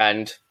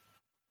 and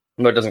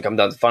well, it doesn't come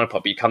down to the final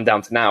part, but you come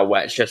down to now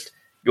where it's just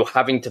you're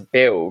having to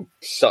build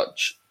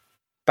such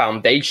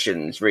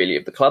foundations, really,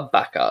 of the club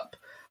back up.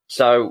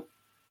 So,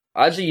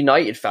 as a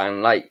United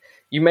fan, like,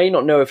 you may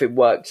not know if it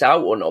works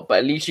out or not, but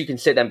at least you can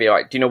sit there and be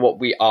like, do you know what?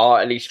 We are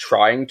at least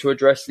trying to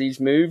address these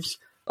moves.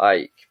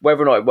 Like,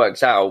 whether or not it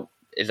works out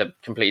is a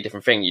completely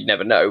different thing. You'd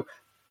never know.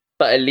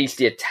 But at least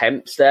the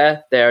attempts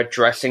there, they're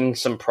addressing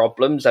some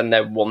problems and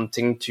they're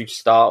wanting to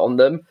start on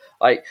them.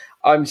 Like,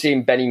 I'm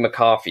seeing Benny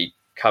McCarthy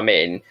come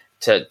in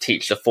to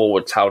teach the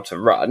forwards how to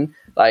run.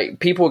 Like,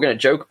 people are going to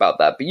joke about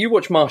that, but you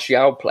watch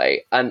Martial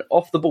play, and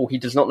off the ball, he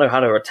does not know how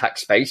to attack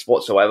space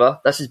whatsoever.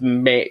 That's his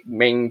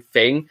main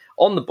thing.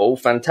 On the ball,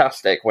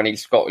 fantastic when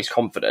he's got his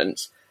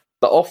confidence,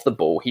 but off the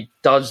ball, he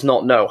does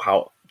not know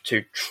how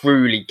to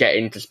truly get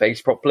into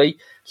space properly.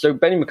 So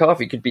Benny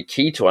McCarthy could be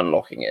key to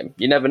unlocking him.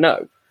 You never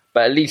know.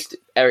 But at least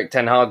Eric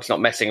Ten Hag's not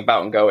messing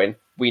about and going,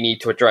 we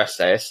need to address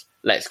this.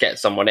 Let's get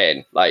someone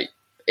in. Like,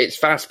 it's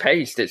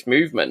fast-paced. It's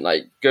movement.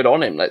 Like, good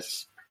on him.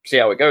 Let's see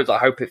how it goes. I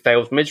hope it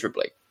fails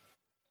miserably.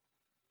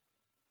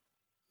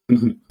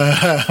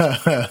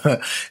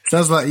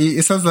 Sounds like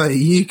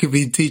you could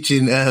be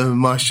teaching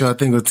Martial a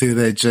thing or two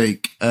there,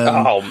 Jake.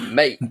 Oh,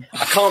 mate.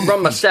 I can't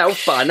run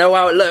myself, but I know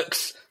how it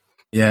looks.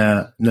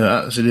 Yeah, no,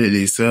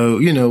 absolutely. So,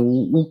 you know,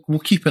 we'll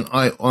keep an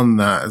eye on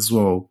that as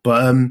well.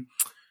 But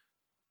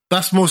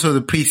that's most of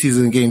the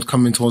preseason games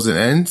coming towards an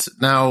end.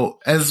 Now,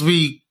 as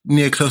we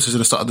near closer to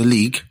the start of the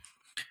league,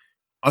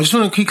 I just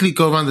want to quickly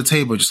go around the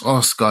table, just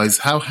ask guys,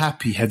 how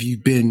happy have you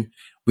been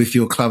with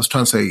your club's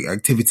transfer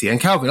activity? And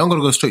Calvin, I'm going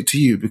to go straight to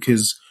you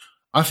because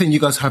I think you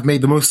guys have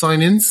made the most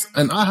signings,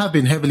 and I have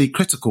been heavily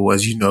critical,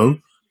 as you know,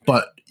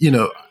 but, you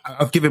know,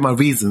 I've given my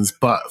reasons.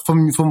 But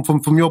from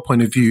your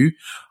point of view,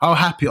 how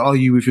happy are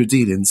you with your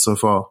dealings so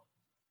far?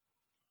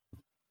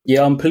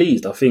 Yeah, I'm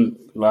pleased. I think,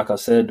 like I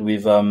said,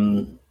 we've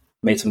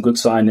made some good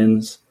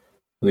signings.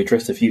 We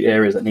addressed a few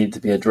areas that needed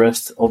to be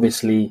addressed.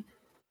 Obviously,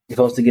 if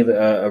I was to give it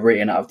a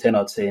rating out of 10,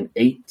 I'd say an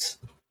 8.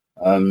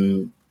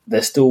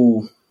 There's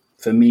still,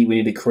 for me, we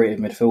need a creative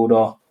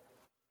midfielder.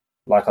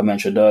 Like I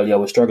mentioned earlier,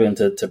 we're struggling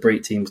to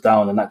break teams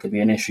down, and that could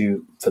be an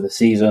issue for the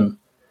season.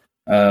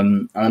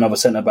 And another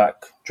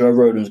centre-back, Joe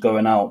Rodon's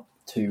going out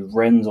to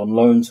Rennes on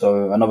loan,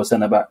 so another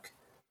centre-back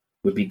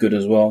would be good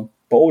as well.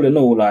 But all in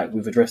all, like,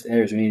 we've addressed the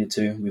areas we needed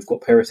to. We've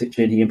got Perisic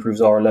in, he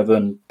improves our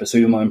 11.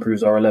 Basuma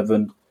improves our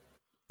 11.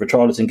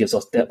 Richarlison gives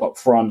us depth up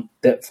front.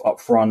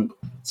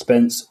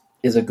 Spence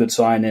is a good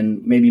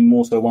signing, maybe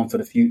more so one for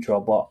the future,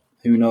 but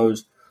who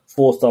knows?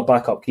 4-star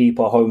backup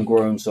keeper,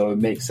 homegrown, so it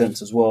makes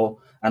sense as well.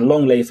 And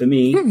Longley, for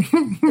me,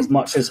 as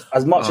much as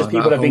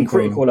people have been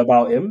critical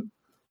about him,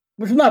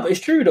 but it's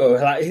true though.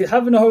 Like,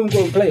 having a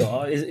homegrown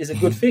player is a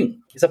good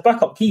thing. It's a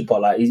backup keeper,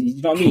 like, you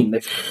know what I mean.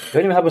 If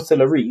anything happens to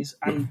Lloris,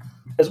 and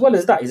as well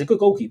as that, he's a good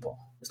goalkeeper.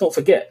 Let's not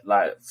forget,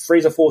 like,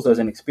 Fraser Forster is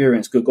an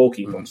experienced good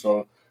goalkeeper.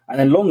 So, and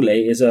then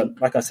Longley is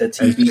like I said,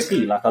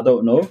 TBC. Like, I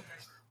don't know,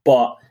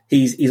 but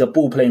he's a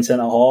ball playing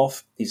centre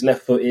half. He's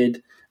left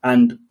footed,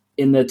 and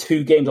in the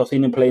 2 games I've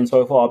seen him playing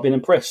so far, I've been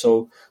impressed.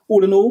 So,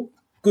 all in all,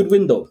 good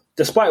window,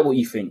 despite what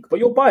you think. But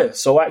you're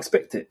biased, so I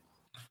expect it.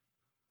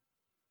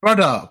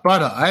 Brother,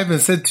 I haven't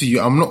said to you,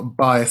 I'm not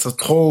biased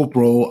at all,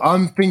 bro.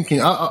 I'm thinking,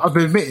 I've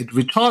admitted,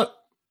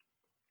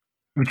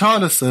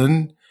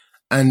 Richarlison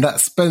and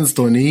that Spence,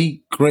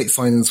 Donny, great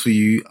signings for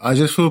you. I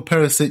just feel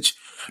Perisic,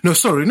 no,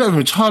 sorry, not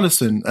even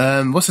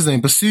Richarlison, what's his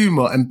name?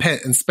 Basuma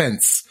and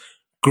Spence,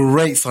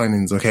 great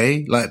signings,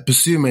 okay? Like,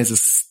 Basuma is a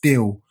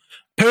steal.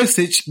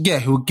 Perisic,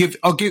 yeah, I'll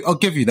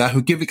give you that,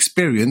 he'll give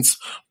experience,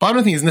 but I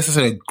don't think it's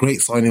necessarily a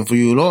great signing for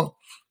you lot.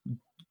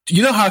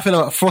 You know how I feel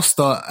about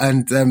Foster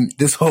and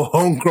this whole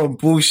homegrown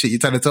bullshit you're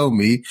trying to tell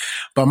me,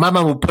 but my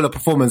man will pull a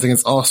performance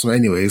against Arsenal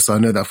anyway, so I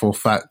know that for a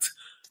fact.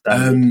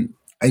 And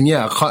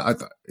yeah,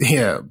 let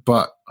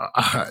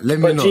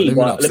me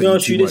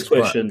ask you this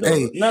question.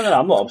 Hey, no,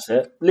 I'm not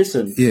upset.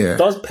 Listen,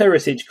 does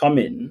Perisic come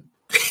in,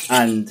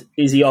 and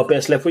is he our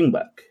best left wing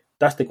back?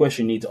 That's the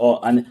question you need to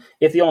ask. And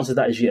if the answer to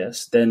that is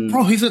yes, then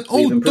bro, he's an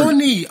old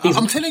Donny.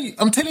 I'm telling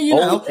you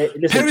now. Listen,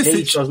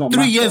 Perisic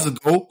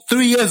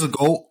 3 years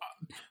ago.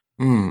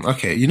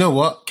 Okay, you know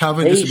what,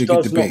 Calvin? This will be a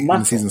good debate when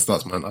the season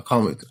starts, man. I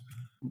can't wait.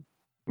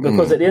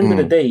 Because at the end of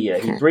the day, yeah,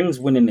 he brings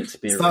winning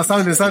experience.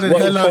 Sounded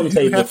hella. You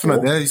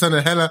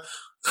sounded hella.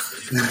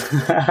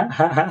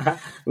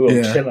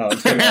 Chill out.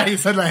 He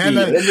sounded like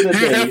hella.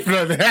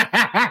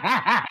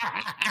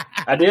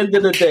 At the end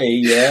of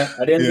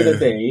the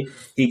day,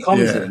 he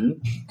comes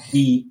in.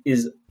 He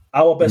is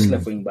our best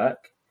left wing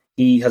back.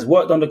 He has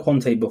worked under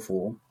Conte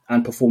before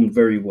and performed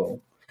very well.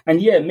 And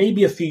yeah,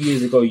 maybe a few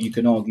years ago you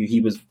can argue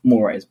he was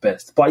more at his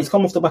best, but he's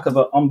come off the back of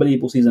an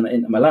unbelievable season at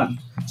Inter Milan.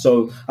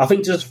 So I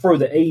think just throw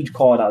the age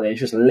card out there, it's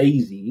just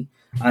lazy,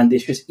 and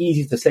it's just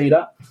easy to say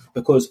that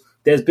because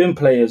there's been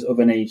players of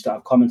an age that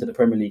have come into the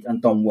Premier League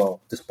and done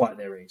well despite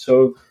their age.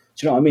 So do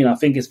you know what I mean? I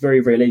think it's very,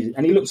 very lazy,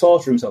 and he looks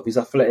after himself. He's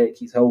athletic,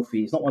 he's healthy.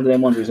 He's not one of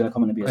them ones who's going to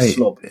come in and be a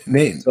slob.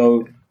 Mate.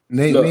 So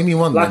Look, name me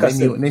one, like man. I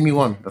said- Name me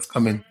one that's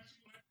coming.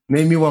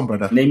 Name me one,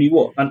 brother. Name me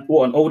what? An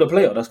older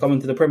player that's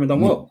coming to the Premier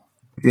done well.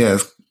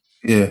 Yes.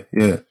 Yeah.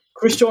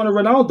 Cristiano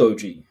Ronaldo,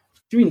 G.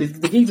 Do you mean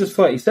the geezer's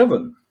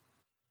 37?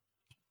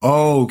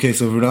 Oh, okay.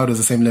 So Ronaldo's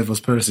the same level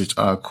as Perisic.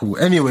 Ah, cool.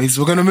 Anyways,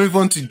 we're going to move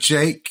on to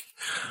Jake.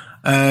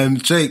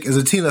 Jake, as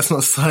a team that's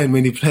not signed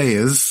many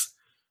players,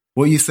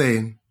 what are you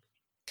saying?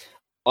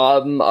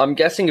 I'm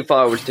guessing if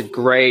I was to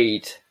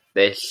grade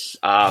this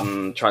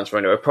transfer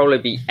window, it would probably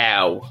be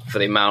L for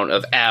the amount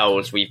of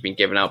L's we've been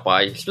given out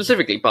by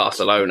specifically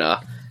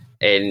Barcelona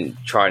in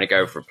trying to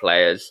go for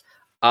players.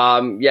 I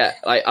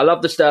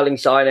love the Sterling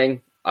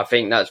signing. I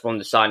think that's one of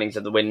the signings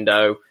of the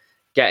window.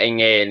 Getting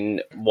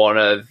in one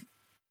of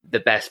the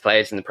best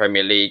players in the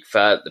Premier League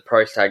for the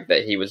price tag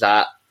that he was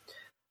at.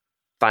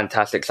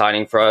 Fantastic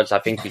signing for us. I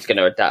think he's going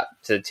to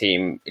adapt to the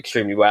team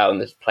extremely well in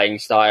this playing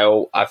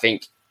style. I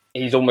think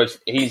he's going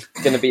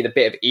to be the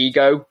bit of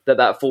ego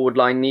that forward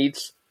line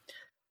needs.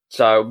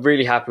 So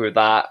really happy with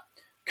that.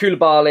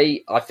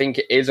 Koulibaly, I think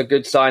it is a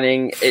good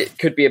signing. It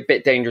could be a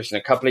bit dangerous in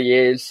a couple of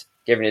years,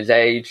 given his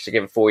age, to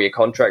give a 4-year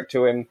contract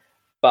to him.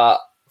 But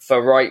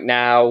for right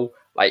now,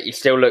 he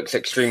still looks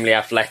extremely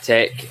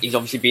athletic. He's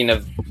obviously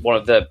been one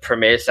of the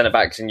premier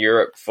centre-backs in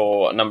Europe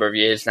for a number of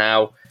years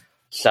now.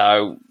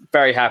 So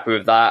very happy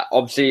with that.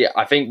 Obviously,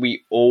 I think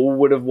we all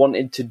would have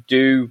wanted to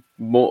do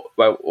more.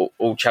 Well,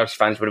 all Chelsea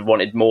fans would have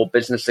wanted more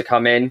business to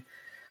come in.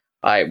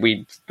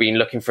 We've been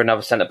looking for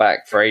another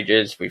centre-back for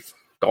ages. We've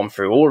gone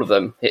through all of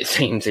them, it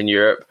seems, in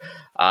Europe.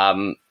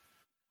 And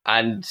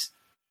the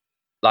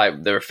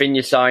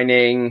Rafinha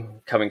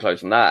signing, coming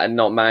close on that and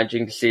not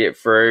managing to see it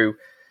through.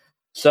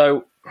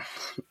 So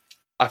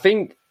I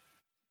think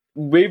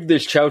with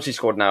this Chelsea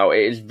squad now,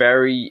 it is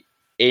very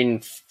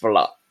in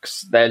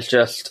flux. There's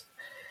just...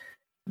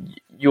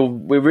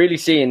 we're really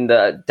seeing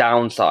the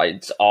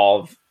downsides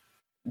of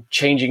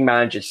changing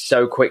managers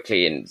so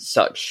quickly in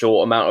such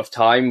short amount of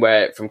time,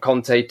 where from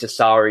Conte to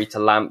Sarri to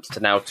Lamps to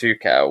now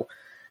Tuchel,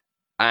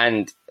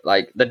 and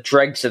the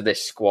dregs of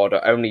this squad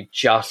are only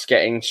just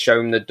getting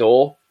shown the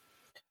door.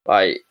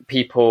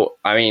 People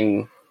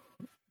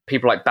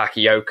like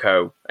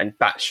Bakayoko and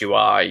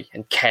Batshuayi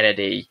and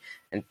Kennedy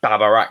and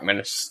Baba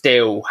Rahman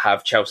still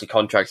have Chelsea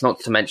contracts, not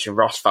to mention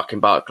Ross fucking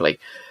Barkley.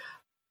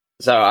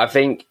 So I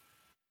think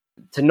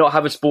to not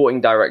have a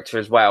sporting director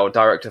as well,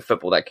 director of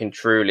football that can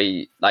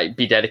truly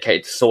be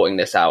dedicated to sorting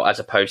this out, as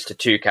opposed to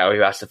Tuchel,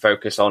 who has to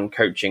focus on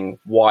coaching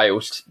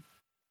whilst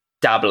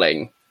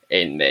dabbling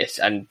in this,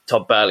 and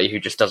Todd Burley, who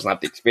just doesn't have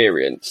the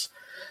experience.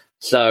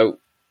 So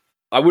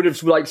I would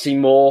have liked to see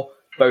more,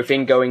 both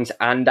ingoings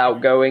and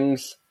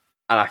outgoings.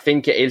 And I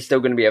think it is still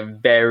going to be a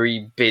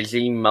very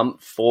busy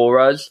month for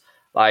us.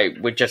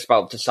 We're just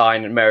about to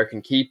sign an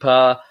American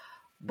keeper.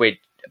 We're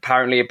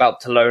apparently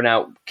about to loan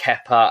out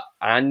Kepa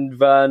and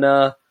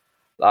Werner.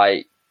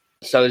 Our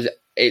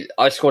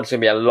squad's going to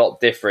be a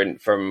lot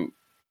different from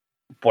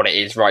what it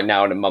is right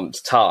now in a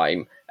month's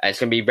time. And it's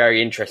going to be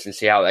very interesting to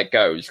see how that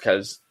goes,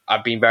 because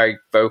I've been very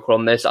vocal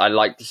on this. I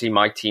like to see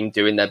my team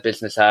doing their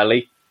business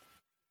early,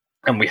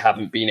 and we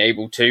haven't been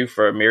able to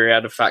for a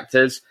myriad of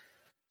factors.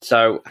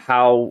 So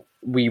how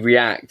we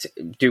react,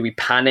 do we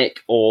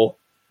panic, or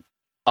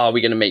are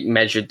we going to make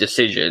measured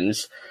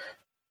decisions?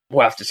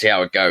 We'll have to see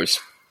how it goes.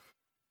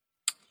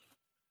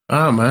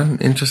 Oh, man.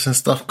 Interesting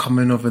stuff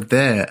coming over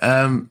there.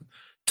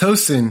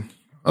 Tosin,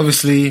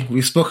 obviously,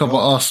 we spoke about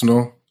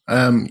Arsenal.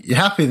 You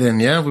happy then,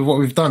 yeah, with what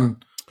we've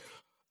done?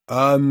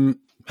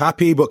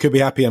 Happy, but could be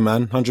happier,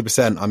 man.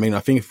 100%. I mean,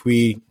 I think if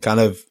we kind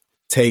of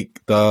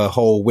take the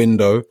whole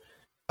window,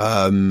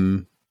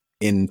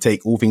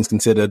 take all things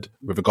considered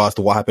with regards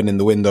to what happened in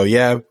the window,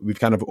 yeah,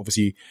 we've kind of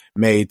obviously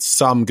made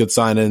some good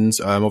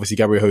signings. Obviously,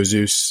 Gabriel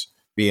Jesus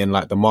being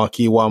the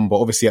marquee one, but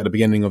obviously at the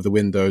beginning of the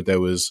window, there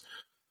was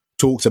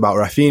talks about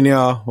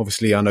Rafinha.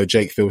 Obviously, I know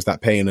Jake feels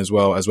that pain as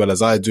well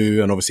as I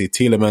do, and obviously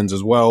Tielemans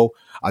as well.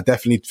 I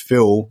definitely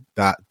feel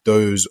that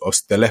those of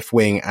the left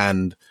wing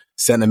and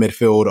centre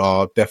midfield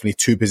are definitely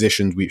two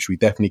positions which we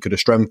definitely could have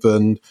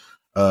strengthened.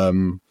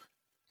 With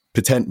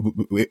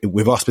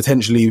us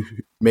potentially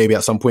maybe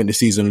at some point this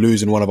season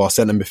losing one of our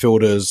centre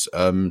midfielders,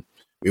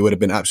 it would have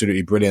been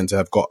absolutely brilliant to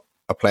have got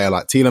a player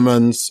like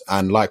Tielemans.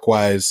 And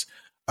likewise,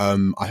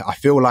 I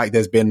feel like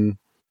there's been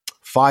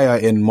fire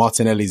in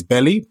Martinelli's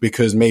belly,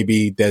 because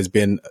maybe there's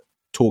been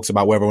talks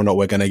about whether or not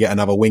we're going to get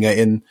another winger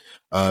in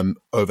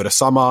over the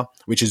summer,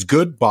 which is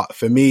good. But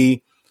for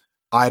me,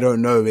 I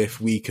don't know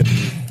if we can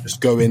just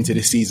go into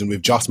this season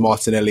with just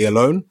Martinelli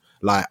alone.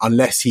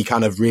 Unless he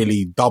kind of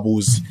really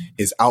doubles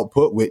his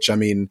output, which I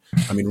mean,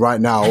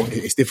 right now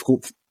it's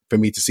difficult for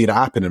me to see that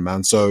happening,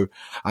 man. So,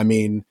 I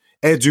mean,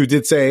 Edu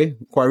did say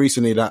quite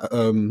recently that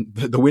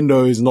the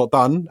window is not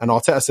done, and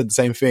Arteta said the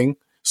same thing.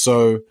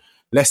 So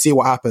let's see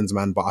what happens,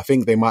 man. But I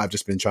think they might have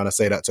just been trying to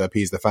say that to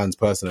appease the fans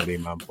personally,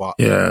 man. But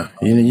yeah,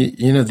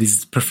 you know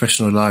these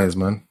professional liars,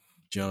 man.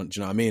 Do you know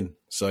what I mean?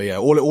 So yeah,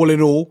 all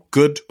in all,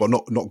 good, but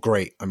not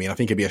great. I mean, I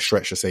think it'd be a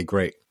stretch to say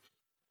great.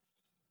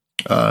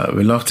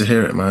 We love to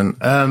hear it, man.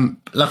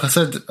 Like I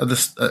said at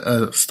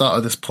the start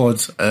of this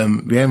pod,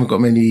 we haven't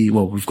got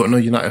we've got no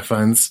United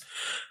fans.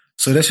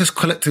 So let's just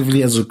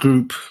collectively as a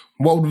group,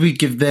 what would we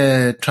give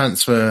their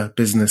transfer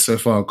business so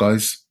far,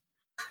 guys?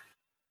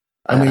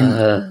 I mean,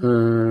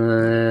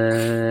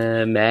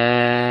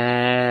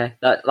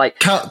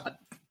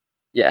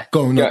 yeah.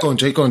 Go on,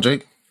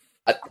 Jake.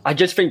 I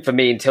just think for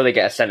me, until they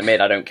get a centre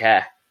mid, I don't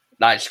care.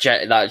 That's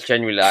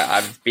genuinely.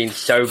 I've been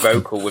so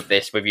vocal with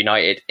this with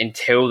United.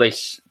 Until they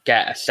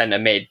get a centre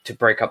mid to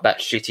break up that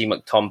shitty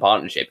McTom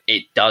partnership,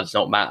 it does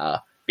not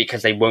matter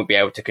because they won't be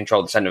able to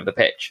control the centre of the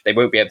pitch. They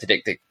won't be able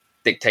to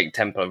dictate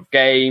tempo of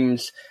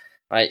games.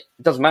 Right?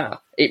 It doesn't matter.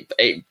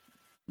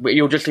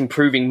 You're just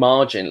improving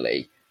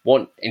marginally.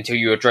 Until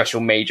you address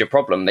your major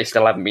problem. They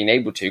still haven't been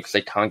able to because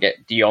they can't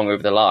get De Jong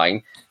over the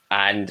line,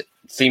 and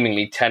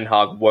seemingly Ten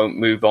Hag won't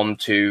move on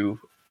to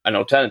an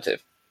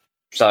alternative.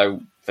 So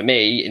for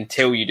me,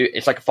 until you do,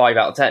 it's like a 5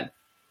 out of 10.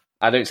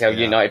 I don't see how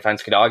United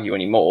fans could argue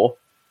anymore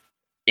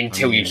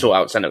until you sort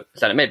out centre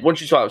mid. Once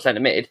you sort out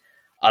centre mid,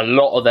 a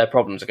lot of their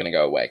problems are going to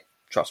go away.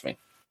 Trust me.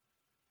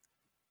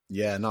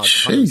 Yeah, no,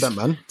 100%,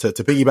 man. To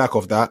piggyback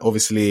off that,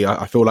 obviously,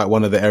 I feel like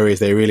one of the areas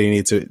they really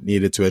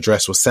needed to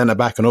address was centre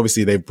back, and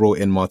obviously they brought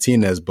in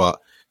Martinez. But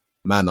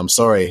man, I'm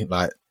sorry,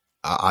 like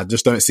I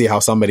just don't see how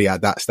somebody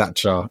at that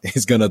stature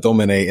is going to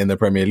dominate in the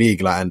Premier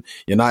League. Like, and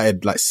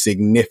United like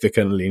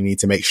significantly need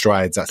to make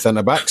strides at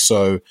centre back.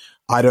 So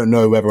I don't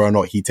know whether or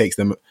not he takes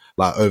them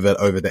like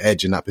over the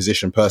edge in that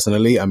position.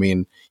 Personally, I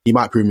mean, he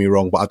might prove me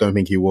wrong, but I don't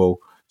think he will.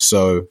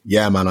 So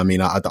yeah, man. I mean,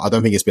 I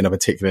don't think it's been a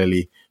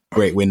particularly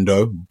great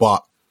window,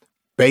 but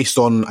based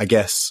on, I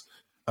guess,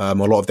 a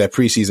lot of their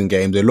preseason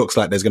games, it looks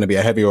like there's going to be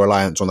a heavy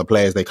reliance on the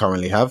players they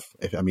currently have.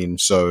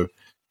 So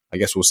I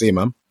guess we'll see,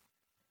 man.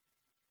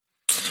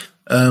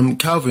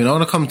 Calvin, I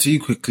want to come to you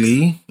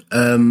quickly.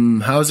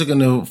 How is it going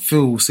to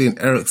feel seeing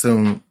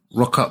Eriksen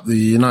rock up the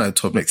United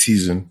top next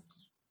season?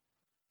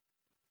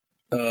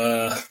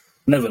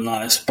 Never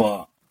nice,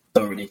 but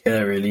don't really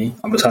care, really.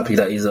 I'm just happy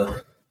that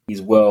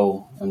he's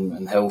well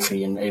and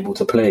healthy and able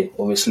to play.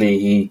 Obviously,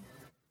 he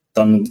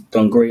done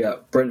great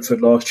at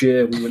Brentford last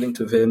year. We were linked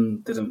with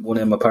him, didn't want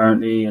him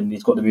apparently, and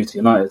he's got to move to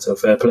United. So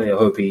fair play. I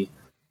hope he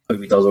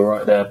does all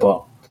right there.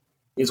 But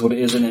it's what it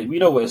is, isn't it? We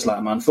know what it's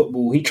like, man.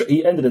 Football.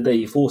 He end of the day,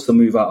 he forced to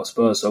move out of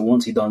Spurs. So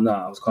once he done that,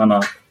 I was kind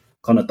of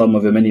done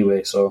with him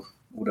anyway. So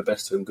all the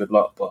best to him. Good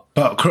luck.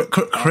 But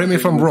correct me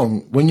if I'm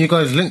wrong. When you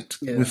guys linked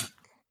with,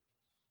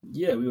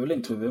 we were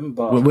linked with him.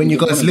 But when you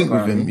guys linked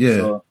with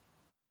him,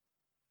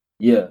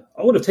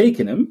 I would have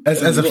taken him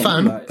as a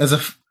fan.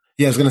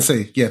 I was going to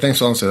say, thanks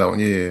for answering that one.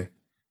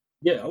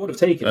 Yeah, I would have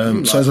taken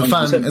him. So as a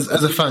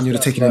fan, you'd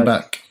have taken him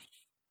back.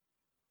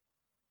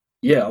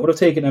 Yeah, I would have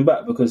taken him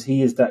back because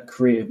he is that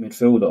creative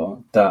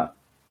midfielder that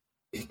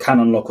can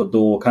unlock a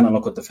door, can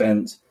unlock a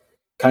defence,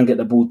 can get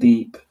the ball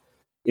deep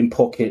in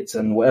pockets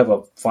and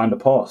whatever, find a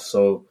pass.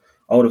 So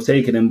I would have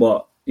taken him,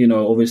 but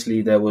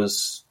obviously there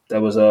was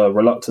a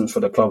reluctance for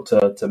the club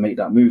to make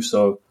that move.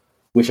 So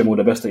wish him all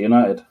the best at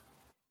United.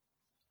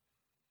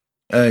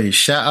 Hey,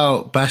 shout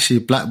out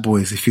Bashy Black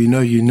Boys. If you know,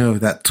 you know.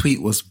 That tweet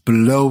was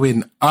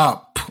blowing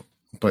up.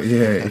 But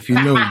yeah, if you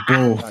know,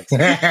 ball.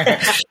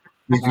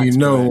 If you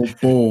know,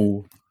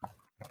 ball.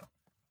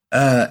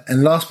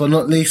 And last but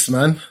not least,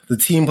 man, the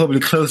team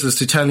probably closest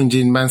to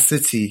challenging Man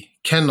City.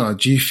 Kenna,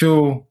 do you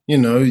feel,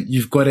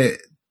 you've got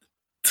it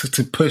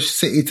to push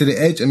City to the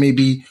edge and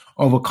maybe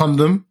overcome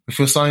them with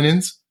your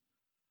signings?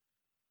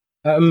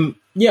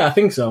 Yeah, I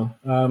think so.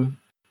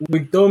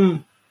 We've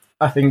done,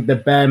 I think, the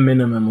bare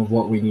minimum of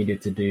what we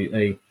needed to do.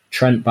 A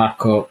Trent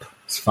backup,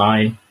 it's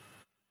fine.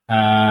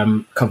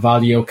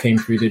 Carvalho came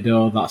through the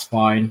door, that's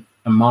fine.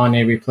 A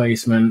Mane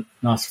replacement,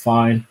 that's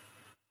fine.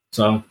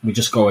 So we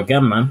just go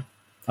again, man.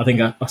 I think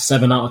a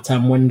 7 out of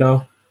 10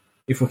 window.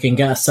 If we can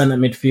get a centre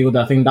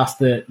midfield, I think that's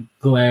the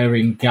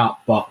glaring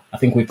gap. But I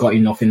think we've got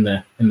enough in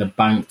the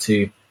bank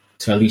to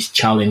at least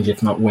challenge,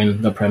 if not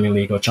win, the Premier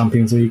League or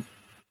Champions League.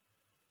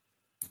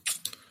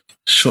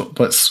 Short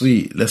but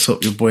sweet. Let's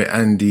hope your boy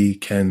Andy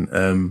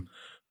can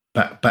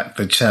back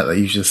the chat that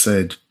you just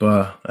said.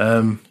 But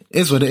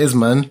is what it is,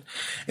 man.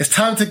 It's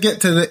time to get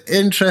to the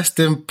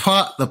interesting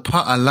part, the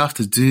part I love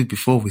to do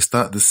before we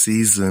start the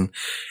season.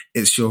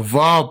 It's your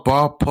VAR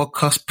Bar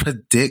podcast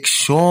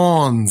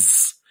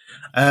predictions.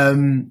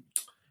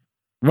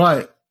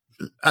 Right,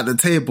 at the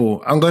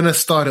table, I'm going to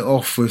start it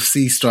off with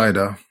C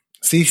Strider.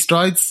 C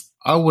Strides,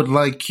 I would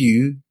like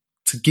you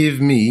to give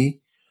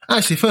me...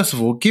 Actually, first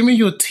of all, give me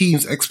your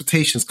team's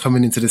expectations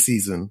coming into the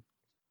season.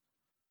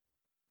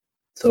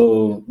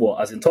 So,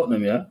 what, as in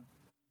Tottenham, yeah?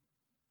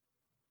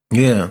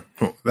 Yeah,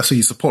 that's who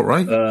you support,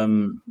 right?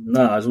 No,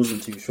 I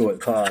wasn't too sure. It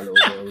cut out a little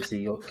bit,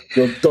 obviously. Your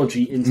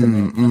dodgy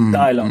internet,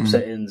 dial-up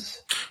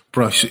settings.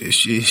 Bro,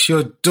 it's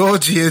your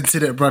dodgy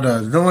internet,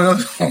 brother. No one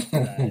else.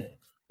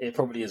 It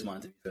probably is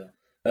mine, to be fair.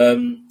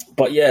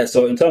 But yeah,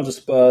 so in terms of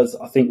Spurs,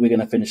 I think we're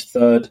going to finish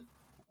third.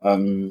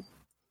 I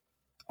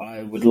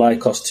would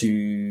like us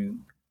to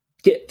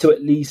get to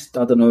at least,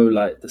 I don't know,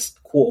 like the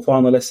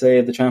quarterfinal, let's say,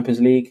 of the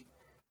Champions League,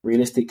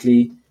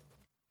 realistically.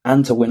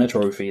 and to win a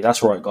trophy.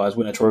 That's right, guys.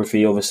 Win a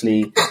trophy.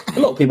 Obviously, a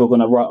lot of people are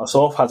going to write us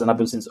off. Hasn't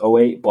happened since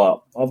 2008,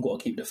 but I've got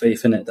to keep the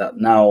faith in it that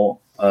now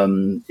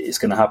it's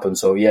going to happen.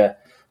 So yeah,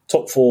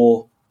 top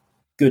 4,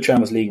 good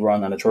Champions League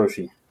run and a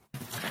trophy.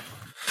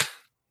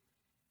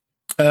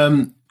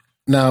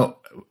 Now,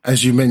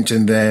 as you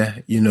mentioned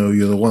there,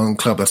 you're the one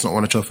club that's not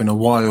won a trophy in a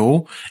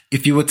while.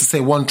 If you were to say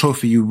one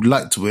trophy you would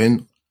like to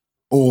win,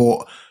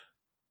 or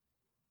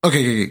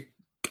okay,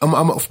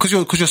 because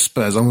you're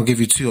Spurs, I'm gonna give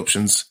you 2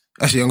 options.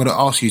 Actually, I'm gonna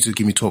ask you to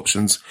give me 2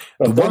 options.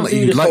 But the one that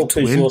you'd like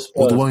to win,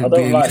 or the one I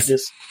don't like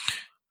this.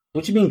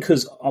 What do you mean?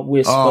 Because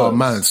we're Spurs? Oh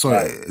man,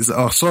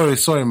 sorry.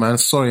 Sorry, man.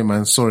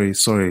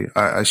 Sorry.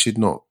 I should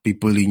not be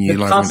bullying you The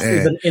live on past air.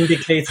 is an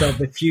indicator of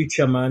the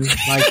future, man.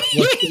 Like,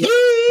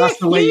 that's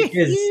the way it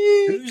is.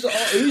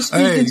 Who's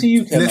speaking to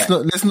you, Ken?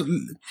 Let's not.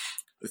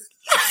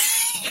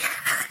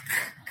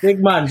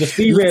 Big man, just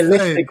be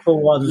realistic for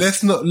once.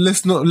 Let's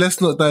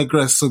not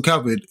digress. So,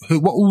 Calvin,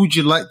 what would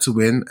you like to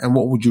win, and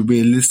what would you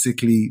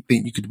realistically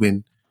think you could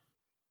win?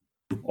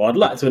 Well, I'd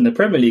like to win the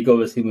Premier League,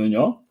 obviously,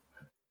 Munoz.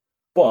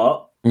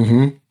 But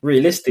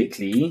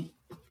realistically,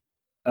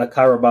 a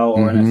Carabao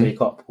or an FA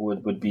Cup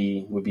would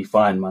be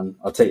fine, man.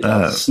 I'll take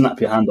that. Snap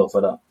your hand off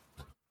of that.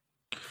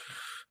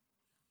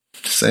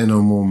 Say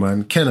no more,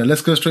 man. Kenna,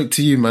 let's go straight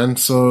to you, man.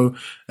 So,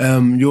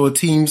 your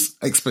team's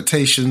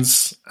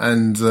expectations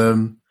and,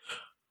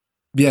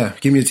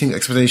 give me your team's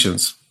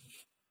expectations.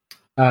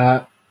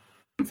 For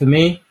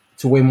me,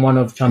 to win one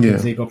of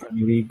Champions League or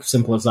Premier League,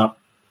 simple as that.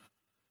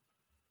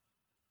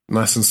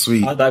 Nice and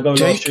sweet. How'd that go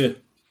last year?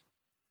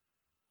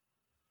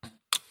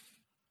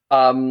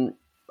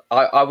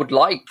 I would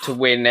like to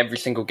win every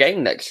single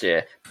game next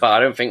year, but I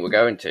don't think we're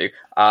going to.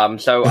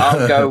 So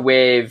I'll go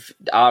with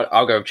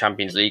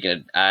Champions League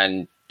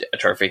and a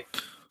trophy.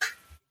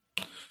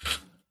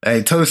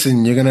 Hey,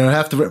 Tosin, you're gonna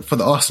have to rip for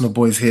the Arsenal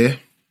boys here.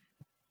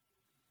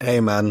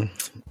 Hey, man,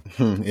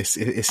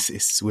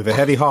 it's with a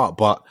heavy heart,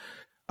 but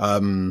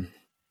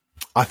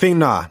I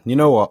think you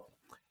know what?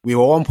 We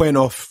were 1 point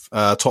off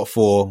top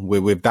 4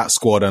 with that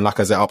squad, and like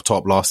I said, up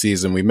top last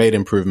season, we made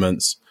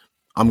improvements.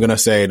 I'm going to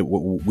say that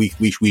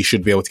we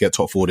should be able to get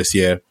top 4 this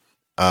year.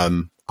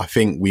 I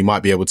think we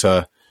might be able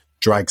to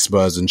drag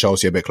Spurs and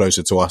Chelsea a bit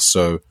closer to us,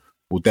 so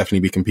we'll definitely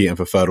be competing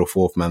for 3rd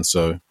or 4th, man.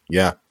 So,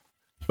 yeah,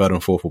 3rd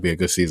and 4th will be a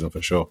good season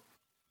for sure.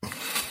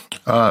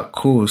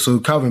 Cool. So,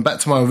 Calvin,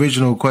 back to my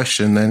original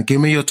question then. Give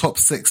me your top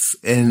 6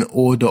 in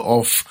order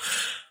of...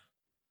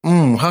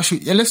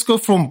 let's go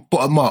from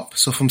bottom up.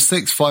 So, from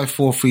 6, 5,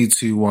 4, 3,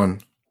 2,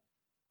 1.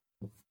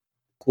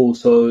 Cool.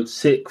 So,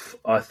 6th,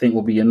 I think,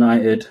 will be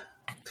United.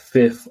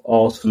 5th,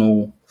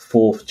 Arsenal.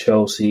 4th,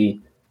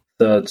 Chelsea.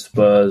 3rd,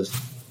 Spurs.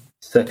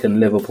 2nd,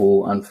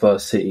 Liverpool. And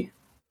 1st, City.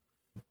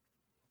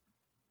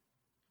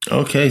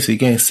 Okay, so you're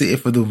getting City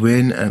for the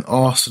win, and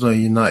Arsenal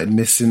and United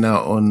missing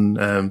out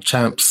on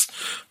champs.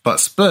 But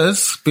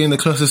Spurs being the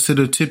closest to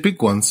the 2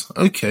 big ones.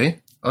 Okay,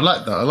 I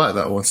like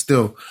that one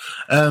still.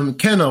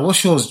 Kenna,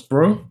 what's yours,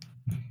 bro?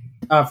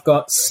 I've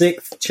got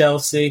 6th,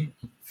 Chelsea.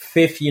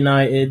 5th,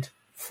 United.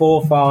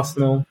 4th,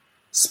 Arsenal.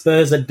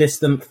 Spurs a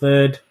distant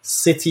 3rd,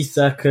 City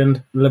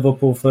 2nd,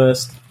 Liverpool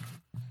 1st.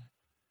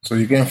 So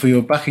you're going for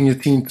your backing your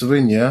team to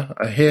win, yeah?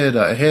 I hear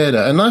that.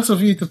 And nice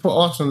of you to put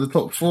Arsenal in the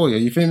top 4, yeah?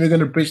 You think we're going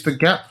to bridge the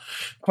gap?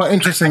 Quite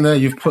interesting there.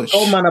 You've put...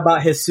 Oh, man,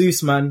 about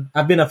Jesus, man.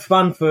 I've been a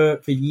fan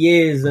for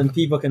years, and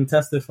people can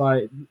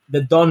testify.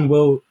 The Don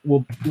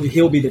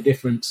he'll be the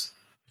difference.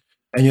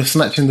 And you're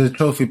snatching the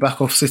trophy back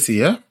off City,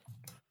 yeah?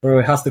 Bro,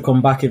 it has to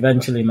come back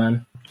eventually,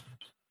 man.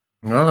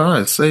 All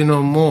right, say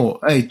no more.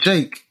 Hey,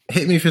 Jake,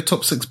 hit me with your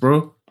top 6,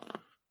 bro.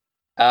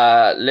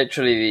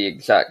 Literally the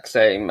exact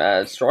same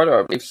as Strider.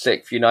 I believe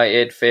 6th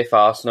United, 5th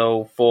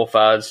Arsenal, 4th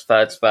us,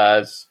 3rd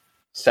Spurs,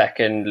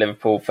 2nd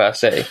Liverpool, 1st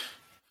City.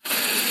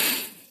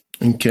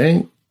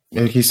 Okay.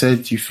 Like you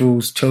said, you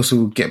feel Chelsea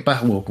will get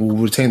back, will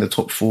retain the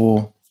top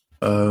 4.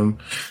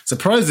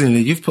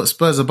 Surprisingly, you've put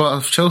Spurs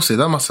above Chelsea.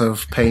 That must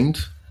have pained.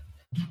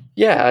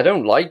 Yeah, I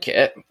don't like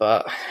it,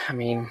 but I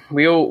mean,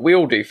 we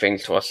all do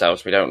things to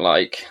ourselves we don't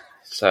like.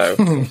 So,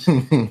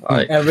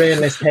 A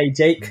realist, hey,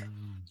 Jake.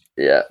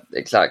 Yeah,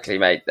 exactly,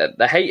 mate.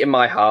 The hate in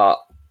my heart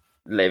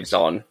lives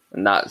on,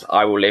 and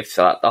I will live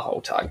for that the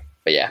whole time.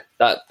 But yeah,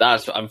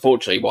 that's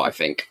unfortunately what I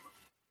think.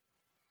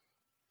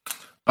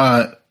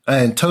 And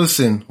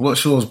Tosin,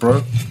 what's yours,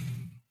 bro?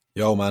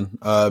 Yo, man.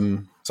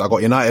 So I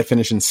got United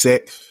finishing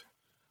 6th.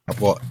 I've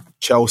got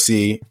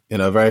Chelsea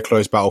in a very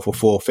close battle for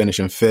 4th,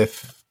 finishing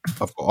 5th.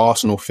 I've got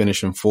Arsenal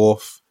finishing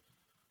 4th.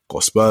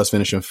 Got Spurs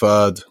finishing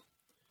 3rd.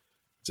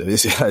 So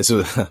this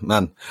is,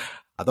 man,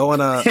 I don't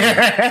want to...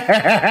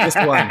 this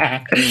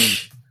one.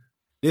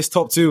 This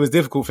top 2 was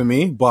difficult for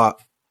me,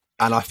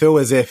 and I feel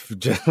as if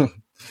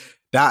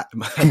that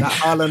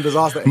Haaland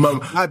disaster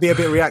might be a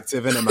bit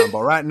reactive, innit, man?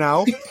 But right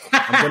now,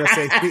 I'm gonna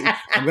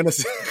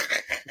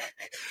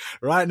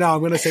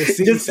say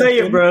City. Just say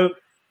it, bro.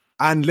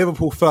 And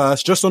Liverpool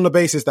first, just on the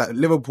basis that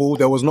Liverpool,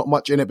 there was not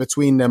much in it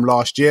between them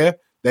last year.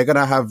 They're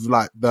gonna have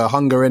like the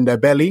hunger in their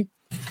belly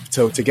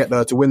to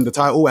win the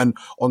title, and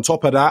on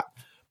top of that,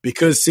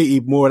 because City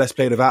more or less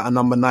played without a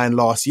number 9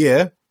 last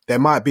year, there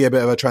might be a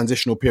bit of a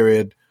transitional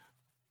period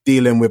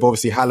dealing with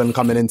obviously Haaland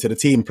coming into the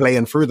team,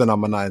 playing through the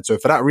number 9. So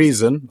for that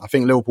reason, I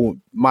think Liverpool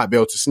might be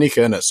able to sneak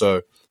in it.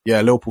 So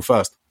yeah, Liverpool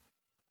first.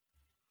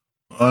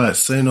 All right,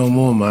 say no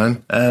more,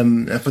 man.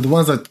 And for the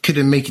ones that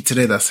couldn't make it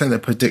today, that sent their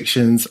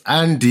predictions,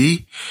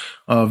 Andy,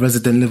 our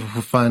resident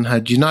Liverpool fan,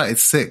 had United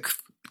 6th,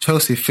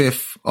 Chelsea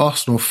 5th,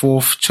 Arsenal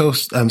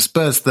 4th,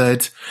 Spurs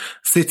 3rd,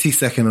 City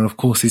 2nd, and of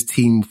course his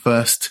team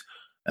 1st.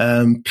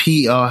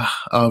 Peter,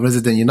 our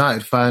resident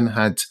United fan,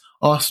 had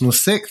Arsenal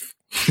 6th.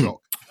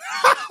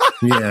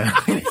 Yeah.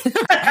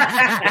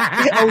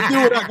 I'll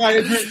deal with that guy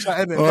in group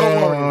chat, innit?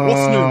 Don't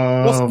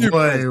worry. What's new?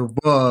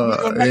 Boy,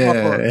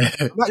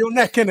 Not your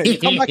neck, innit? You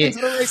come back into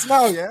the race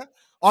now, yeah?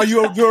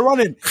 You're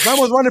running. Man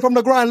was running from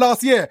the grind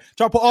last year.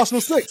 Try to put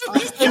Arsenal 6.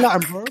 Say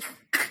nothing, bro.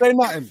 Say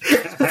nothing,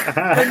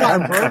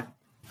 bro.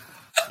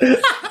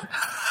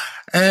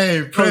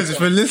 Hey, Prez, if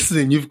you're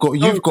listening, you've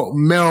got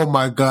mail,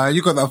 my guy.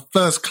 You got that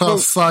first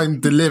class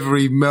signed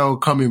delivery mail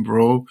coming,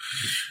 bro.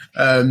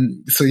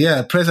 So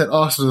yeah, Prez had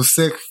Arsenal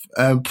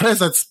 6th. Prez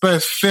had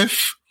Spurs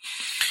 5th.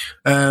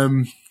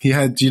 He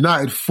had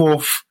United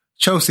 4th,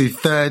 Chelsea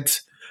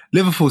 3rd,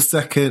 Liverpool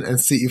 2nd, and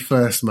City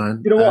 1st,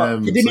 man. You know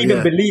what? He didn't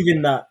even believe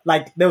in that.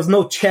 Like, there was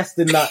no chest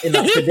in that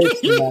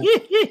prediction, man.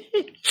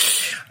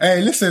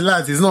 Hey, listen,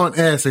 lads, he's not on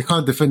air, so he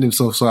can't defend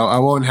himself, so I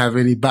won't have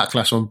any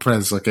backlash on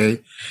Prez,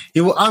 okay?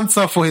 He will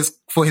answer for his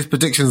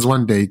predictions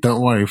one day,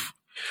 don't worry.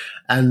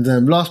 And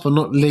last but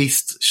not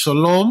least,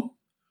 Shalom.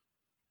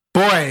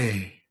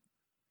 Boy!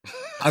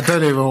 The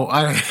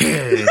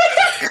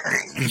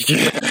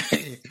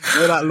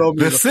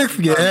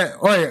 6th, yeah.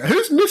 Wait,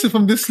 who's missing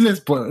from this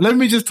list? But let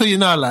me just tell you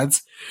now,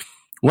 lads.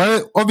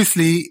 Well,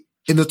 obviously,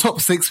 in the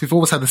top 6, we've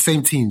always had the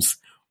same teams.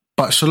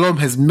 But Shalom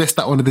has missed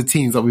out one of the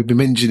teams that we've been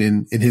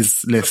mentioning in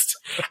his list.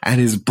 And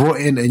he's brought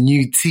in a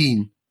new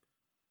team.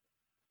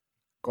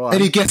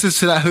 Any guesses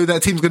to who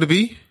that team's going to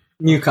be?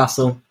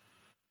 Newcastle.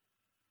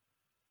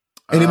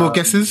 Any more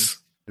guesses?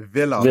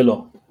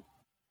 Villa.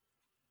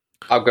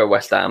 I'll go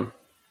West Ham.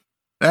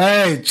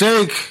 Hey,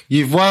 Jake,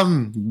 you've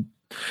won.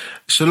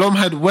 Shalom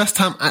had West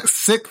Ham at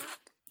 6th,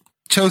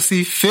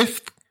 Chelsea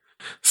 5th,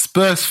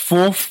 Spurs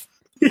 4th,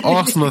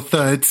 Arsenal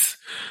 3rd,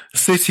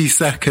 City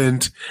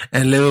 2nd,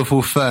 and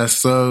Liverpool 1st.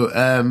 So,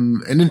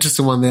 an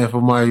interesting one there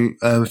for my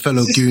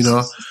fellow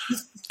Gooner,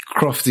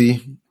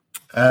 Crofty.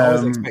 I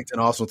was expecting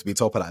Arsenal to be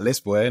top of that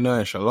list, boy.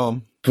 No,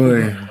 Shalom.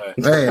 Boy.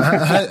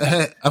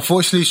 Hey,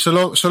 unfortunately,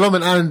 Shalom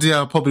and Andy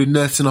are probably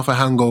nursing off a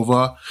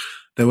hangover.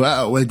 They were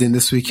at a wedding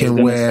this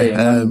weekend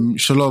where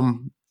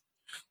Shalom...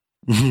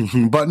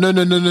 But no.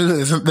 There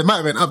might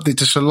have been an update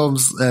to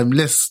Shalom's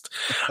list.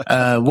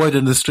 Word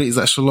on the street is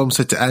that Shalom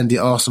said to Andy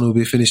Arsenal will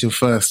be finishing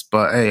first.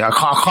 But hey, I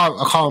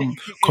can't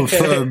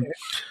confirm.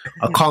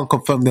 I can't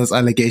confirm those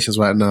allegations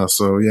right now.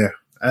 So yeah.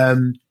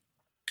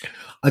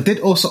 I did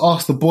also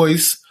ask the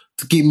boys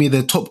to give me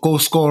the top goal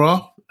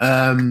scorer.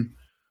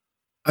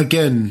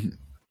 Again,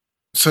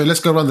 so let's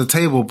go around the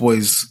table,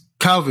 boys.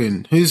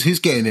 Calvin, who's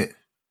getting it?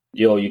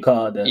 Yo, you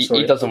can't.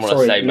 He doesn't want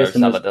to say Mo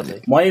Salah, does he?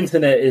 My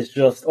internet is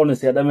just,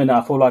 honestly, at the minute,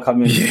 I feel like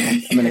I'm in a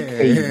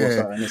cave or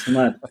something. It's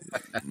mad.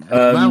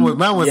 Man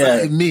was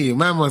at me.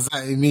 Man was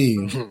at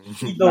me.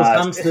 Keep those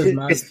hamsters,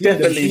 man. It's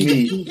definitely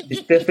me.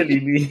 It's definitely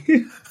me.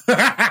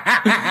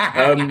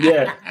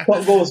 Yeah,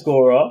 top goal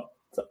scorer.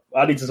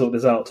 I need to sort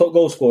this out. Top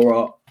goal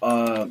scorer.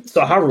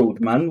 So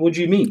Harold, man, what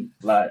do you mean?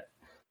 Like,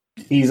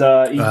 he's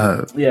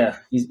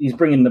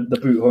bringing the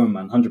boot home,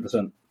 man.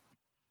 100%.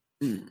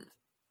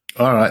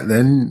 All right,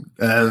 then.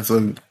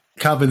 So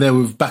Calvin there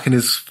with backing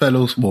his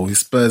fellows, his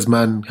Spurs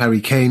man,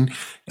 Harry Kane.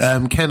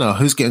 Kenna,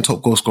 who's getting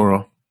top goal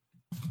scorer?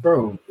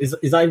 Bro, is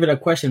that even a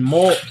question?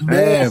 More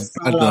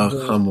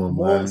Salah, come on,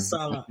 man.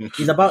 Salah.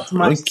 He's about to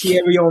match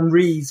Thierry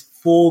Henry's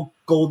 4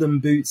 golden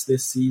boots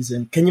this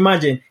season. Can you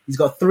imagine? He's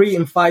got 3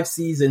 in 5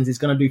 seasons. He's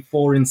going to do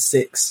 4 in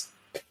 6.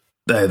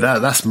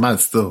 That's mad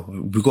still.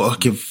 We've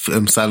got to give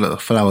Salah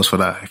flowers for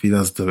that if he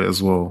does do it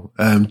as well.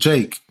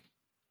 Jake?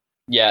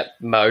 Yeah,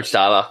 Mo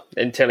Salah.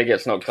 Until he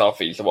gets knocked off,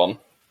 he's the one.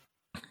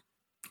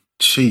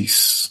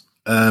 Jeez.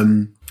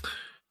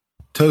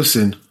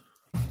 Tosin?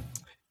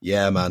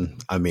 Yeah, man.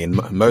 I mean,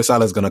 Mo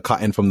Salah's going to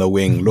cut in from the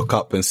wing, look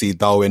up and see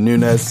Darwin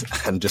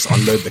Núñez and just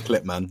unload the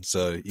clip, man.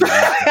 So, he's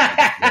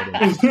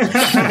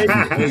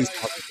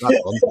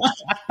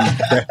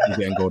definitely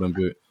getting golden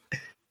boot.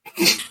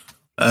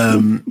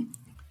 And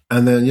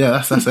then,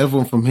 yeah, that's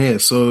everyone from here.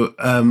 So,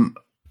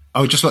 I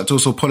would just like to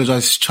also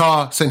apologise.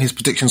 Char sent his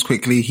predictions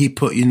quickly. He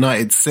put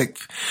United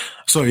 6th.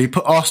 Sorry, he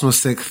put Arsenal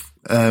 6th.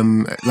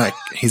 Like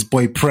his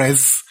boy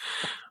Prez.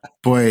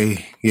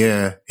 Boy,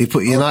 yeah. He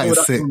put United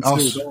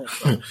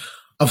 6th.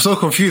 I'm so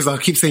confused. I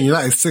keep saying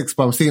United 6th,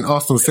 but I'm seeing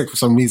Arsenal 6th for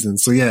some reason.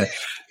 So yeah.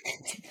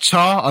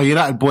 Char, our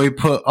United boy,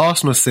 put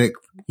Arsenal 6th,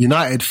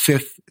 United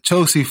 5th,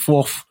 Chelsea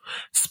 4th,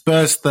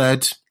 Spurs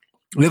 3rd,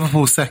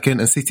 Liverpool 2nd,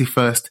 and City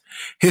 1st.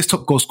 His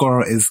top goal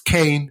scorer is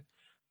Kane.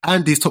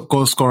 Andy's top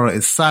goal scorer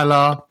is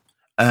Salah.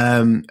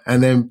 And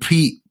then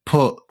Pete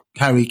put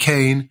Harry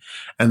Kane.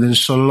 And then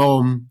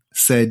Shalom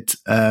said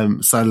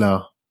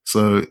Salah.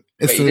 So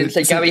Wait, you didn't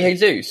say Gary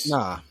Jesus?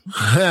 Nah.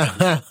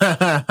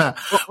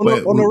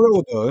 Wait,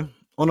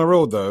 On a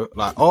real though,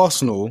 like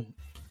Arsenal,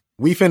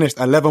 we finished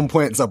 11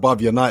 points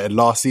above United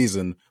last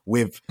season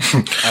with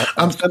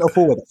a centre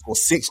forward that scored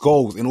 6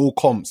 goals in all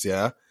comps.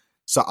 Yeah,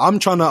 so I'm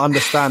trying to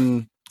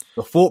understand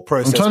the thought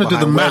process. I'm trying to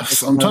do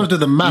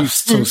the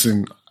maths.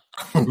 Tosin.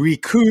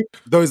 Recoup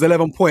those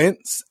 11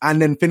 points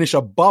and then finish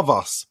above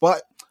us.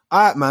 But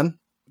all right, man,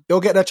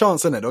 they'll get their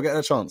chance, innit? They'll get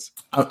their chance.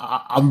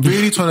 I'm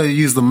really trying to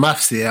use the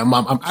maths here. I'm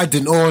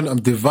adding on.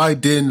 I'm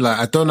dividing. Like,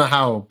 I don't know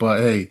how, but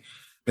hey,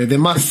 they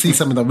must see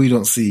something that we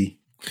don't see.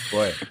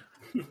 Boy.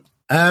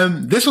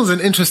 This one's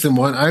an interesting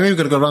one. I'm even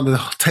going to go around the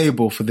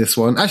table for this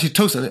one. Actually,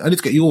 Tosin, I need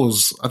to get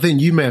yours. I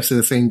think you may have said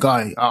the same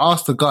guy. I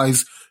asked the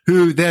guys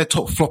who their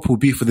top flop will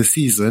be for the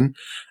season,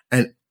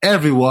 and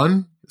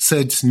everyone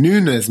said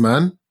Nunes,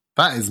 man.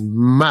 That is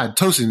mad.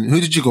 Tosin,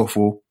 who did you go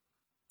for?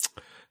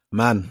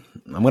 Man,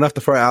 I'm going to have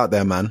to throw it out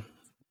there, man.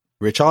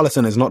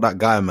 Richarlison is not that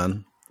guy,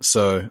 man.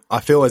 So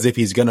I feel as if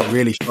he's going to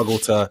really struggle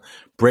to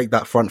break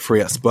that front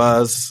three at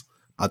Spurs.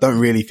 I don't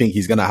really think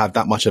he's going to have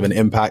that much of an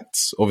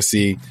impact.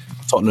 Obviously,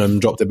 Tottenham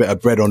dropped a bit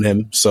of bread on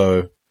him.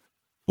 So,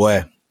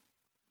 boy,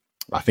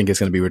 I think it's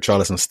going to be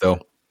Richarlison still.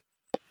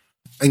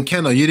 And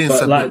Kenna, you didn't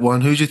submit one.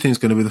 Who do you think is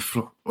going to be the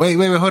flop? Wait,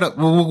 hold up.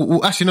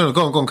 Actually, no,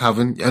 go on,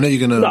 Calvin. I know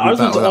you're going to. No, I was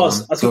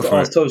going to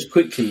ask Toes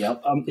quickly.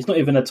 It's not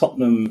even a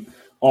Tottenham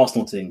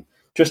Arsenal thing.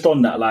 Just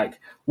on that, like,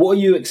 what are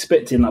you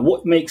expecting? Like,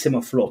 what makes him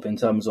a flop in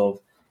terms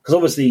of? Because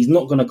obviously, he's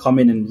not going to come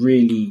in and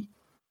really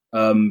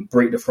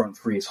break the front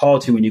three. It's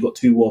hard to when you've got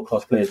 2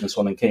 world-class players in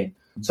Son and Kane.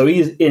 So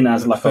he's in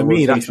as like a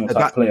rotational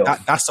type player.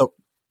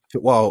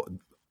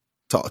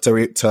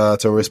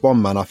 To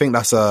respond, man, I think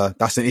that's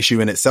an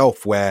issue in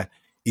itself. Where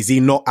is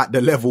he not at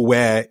the level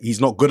where he's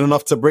not good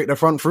enough to break the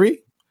front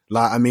three?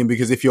 Like, I mean,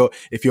 because if you're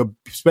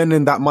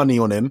spending that money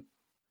on him,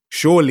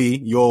 surely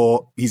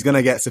he's going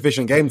to get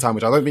sufficient game time,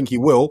 which I don't think he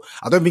will.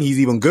 I don't think he's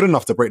even good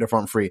enough to break the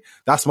front three.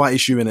 That's my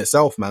issue in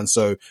itself, man.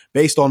 So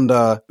based on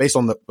the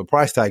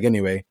price tag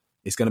anyway,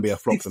 it's going to be a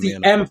flop for me.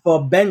 M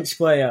for bench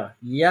player.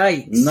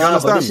 Yikes. No,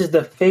 but this is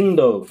the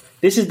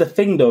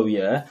thing though,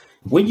 yeah?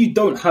 When you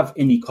don't have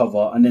any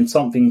cover and then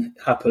something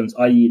happens,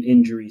 i.e. an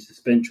injury,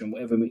 suspension,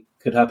 whatever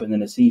could happen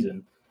in a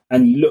season,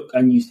 and you look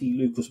and you see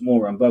Lucas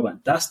Moura and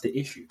Bergman, that's the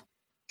issue. Do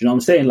you know what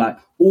I'm saying? Like,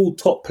 all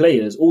top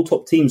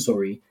teams,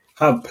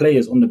 have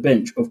players on the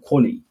bench of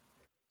quality.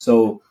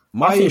 So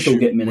I think he'll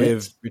get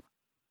minutes.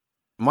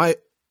 My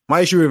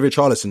issue with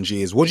Richarlison,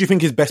 G, is what do you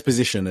think his best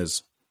position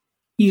is?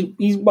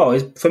 He's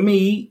for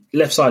me,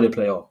 left-sided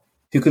player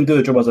who can do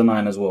a job as a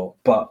 9 as well.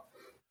 But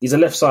he's a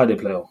left-sided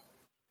player.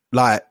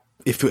 Like,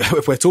 if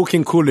we're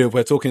talking Kulu, if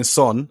we're talking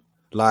Son,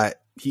 like,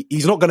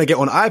 he's not going to get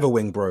on either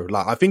wing, bro.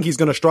 Like, I think he's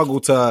going to struggle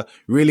to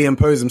really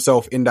impose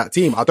himself in that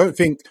team. I don't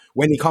think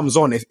when he comes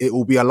on, it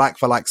will be a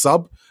like-for-like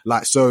sub.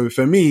 Like, so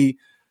for me,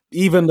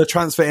 even the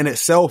transfer in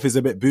itself is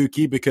a bit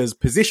booky because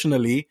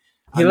positionally,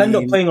 he'll end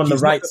up playing on the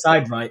right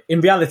side, right?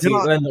 In reality,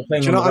 he'll end up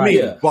playing on the right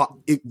side.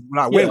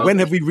 But when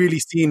have we really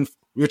seen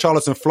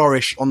Richarlison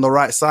flourish on the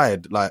right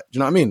side? Like, do you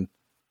know what I mean?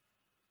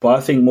 But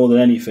I think more than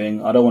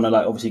anything, I don't want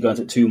to obviously go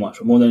into it too much,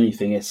 but more than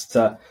anything, it's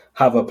to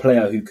have a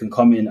player who can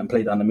come in and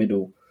play down the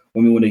middle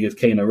when we want to give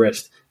Kane a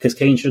rest. Because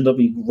Kane should not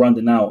be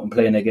running out and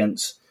playing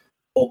against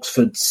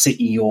Oxford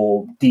City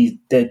or these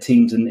dead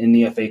teams in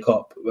the FA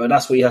Cup. Well,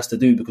 that's what he has to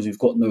do because we've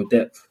got no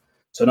depth.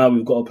 So now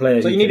we've got a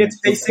player. So you needed to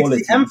pay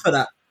 60M for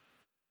that.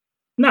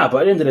 Nah,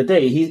 but at the end of the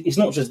day, it's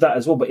not just that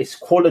as well, but it's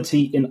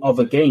quality in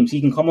other games. He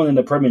can come on in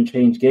the Premier and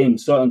change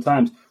games certain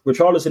times.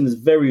 Richarlison is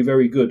very,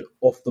 very good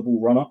off the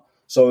ball runner.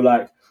 So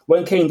like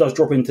when Kane does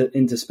drop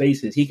into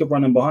spaces, he can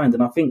run in behind,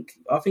 and I think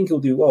he'll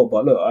do well.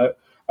 But look,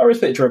 I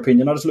respect your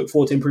opinion. I just look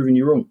forward to improving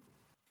you wrong.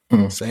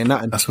 Saying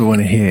that, that's what we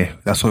want to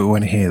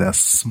hear. That's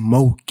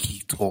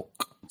smoky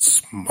talk.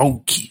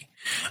 Smoky.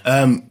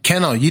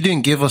 Kenna, you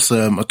didn't give us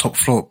a top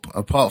flop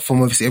apart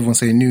from obviously everyone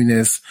saying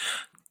Nunes.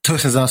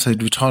 Tosin's answered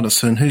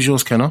Richarlison. Who's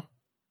yours, Kenna?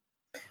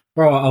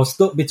 Bro, I was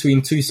stuck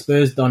between 2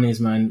 Spurs Donnies,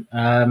 man.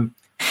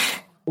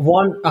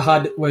 One I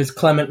had was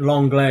Clement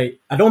Lenglet.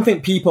 I don't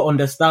think people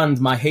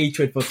understand my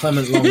hatred for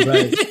Clement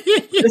Lenglet.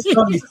 This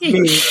Donny to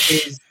me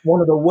is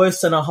one of the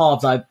worst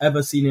centre-halves I've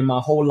ever seen in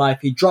my whole life.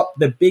 He dropped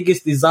the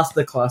biggest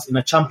disaster class in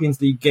a Champions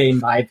League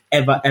game I've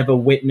ever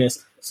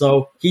witnessed.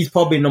 So he's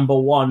probably number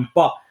 1.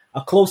 But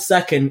a close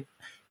second...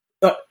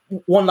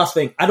 one last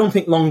thing. I don't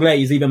think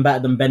Lenglet is even better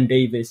than Ben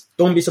Davies.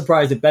 Don't be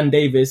surprised if Ben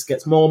Davies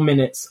gets more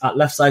minutes at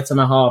left side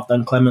centre-half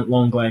than Clement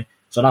Lenglet.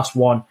 So that's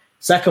one.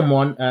 Second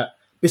one,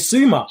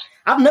 Bissouma.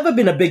 I've never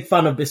been a big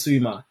fan of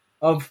Bissouma.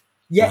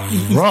 He's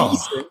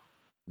decent.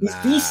 He's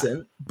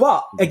decent.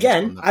 But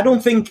again, I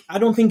don't think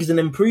he's an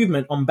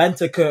improvement on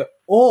Bentancur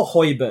or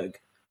Højbjerg.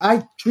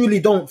 I truly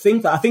don't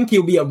think that. I think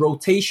he'll be a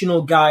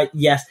rotational guy,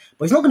 yes,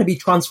 but he's not going to be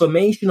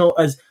transformational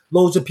as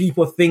loads of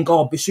people think,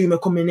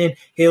 Bissouma coming in,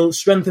 he'll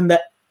strengthen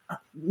that.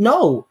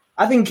 No,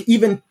 I think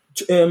even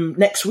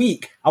next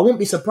week, I won't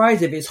be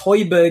surprised if it's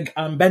Højbjerg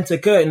and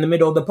Bentancur in the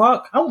middle of the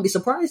park. I won't be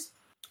surprised.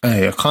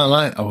 Hey, I can't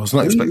lie. I was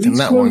not expecting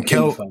that one.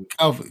 Calvin.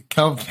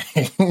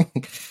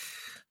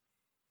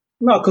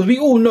 No, because we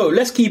all know.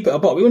 Let's keep it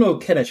above. We all know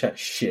Kenner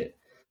shit.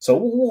 So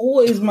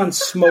what is man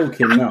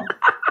smoking now?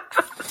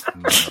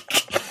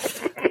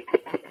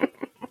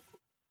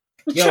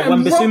 Yo,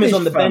 when Bassuma's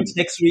on the bench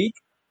next week,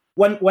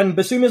 when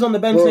Bassuma's on the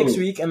bench next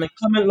week, and then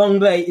Clement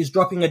Longley is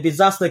dropping a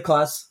disaster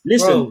class.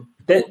 Listen,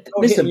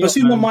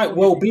 Basuma might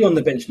well be on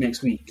the bench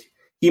next week.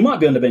 He might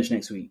be on the bench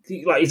next week.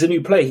 He's a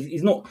new player.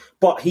 He's not,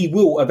 but he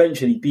will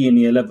eventually be in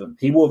the 11.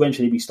 He will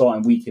eventually be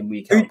starting week in,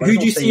 week out. Who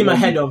do you see him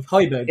ahead of?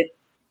 Højbjerg?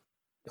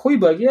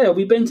 Højbjerg, yeah, it'll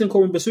be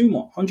Bentancur and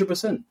Basuma,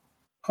 100%.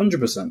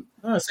 100%.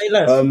 Oh, say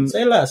less.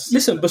 Say less.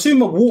 Listen,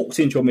 Basuma walks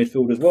into your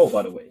midfield as well,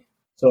 by the way.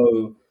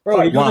 So,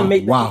 bro, he doesn't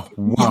make wow.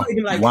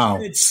 He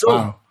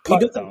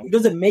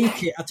doesn't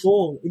make it at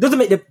all. He doesn't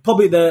make the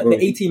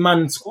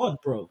 18-man squad,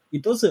 bro. He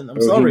doesn't. I'm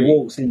sorry. He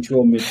walks into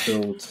your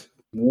midfield.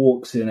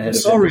 Walks in ahead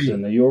of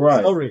Henderson. You're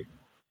right.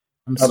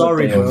 I'm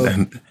sorry,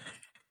 bro.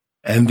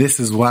 And this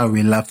is why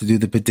we love to do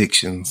the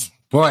predictions.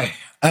 Boy,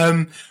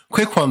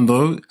 quick one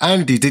though.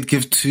 Andy did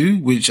give 2,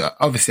 which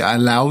obviously I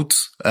allowed.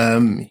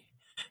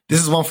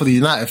 This is one for the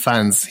United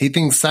fans. He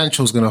thinks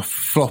Sancho's going to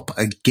flop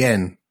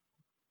again.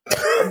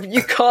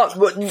 You can't.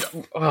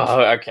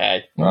 Oh,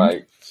 okay.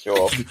 Right.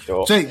 Sure.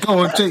 Jake, go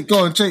on.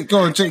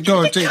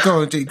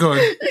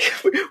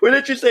 We're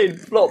literally saying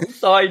flop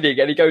signing,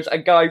 and he goes, a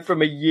guy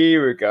from a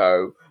year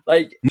ago.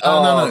 Like,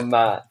 no.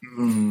 Matt.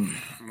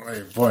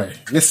 Boy,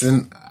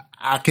 listen,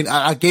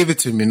 I gave it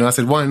to him, I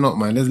said, why not,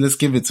 man? Let's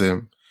give it to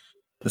him.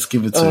 Let's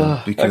give it to him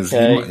because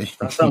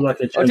that sounds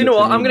like a do you know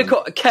what? I'm going to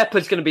call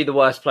Kepa's going to be the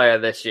worst player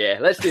this year.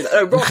 Let's do that.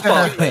 Oh, Ross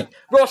Barkley.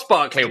 Ross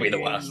Barkley will be the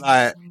worst.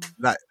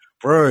 Like,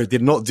 bro,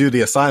 did not do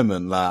the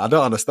assignment. Like, I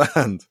don't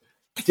understand.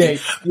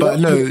 Jake, but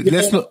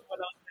let's not. When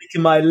I was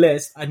making my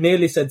list, I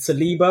nearly said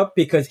Saliba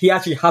because he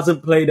actually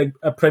hasn't played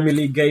a Premier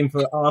League game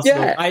for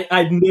Arsenal. Yeah.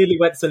 I nearly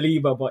went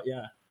Saliba, but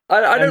yeah.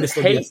 I don't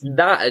hate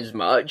that as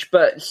much,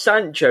 but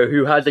Sancho,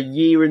 who has a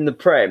year in the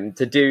Prem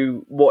to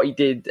do what he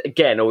did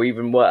again, or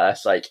even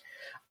worse, like,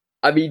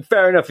 I mean,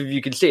 fair enough if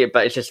you can see it,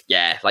 but it's just,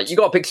 yeah, like, you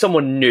got to pick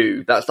someone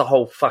new. That's the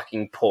whole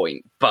fucking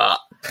point. But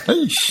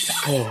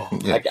Yeah.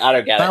 I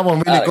don't get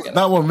it.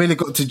 That one really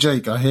got to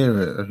Jake. I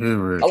hear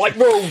it. I like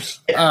rules.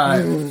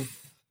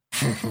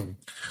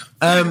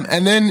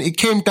 And then it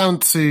came down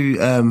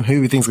to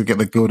who we think's gonna get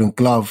the Golden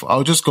Glove.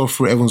 I'll just go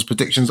through everyone's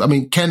predictions. I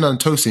mean, Ken and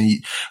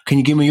Tosin, can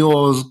you give me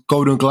yours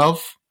Golden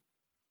Glove?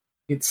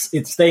 It's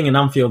staying in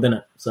Anfield, isn't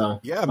it?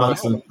 So yeah, man.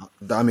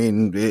 I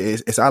mean,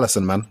 it's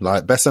Alisson, man.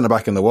 Like, best centre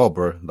back in the world,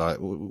 bro. Like,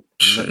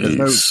 there's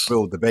no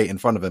real debate in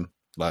front of him.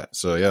 Like,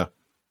 so yeah.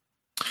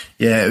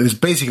 Yeah, it was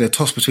basically a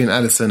toss between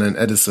Alisson and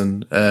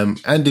Edison.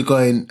 Andy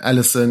going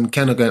Alisson,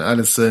 Kenna going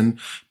Alisson,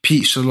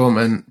 Pete, Shalom,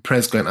 and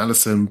Prez going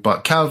Alisson.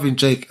 But Calvin,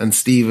 Jake, and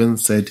Steven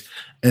said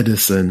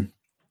Edison.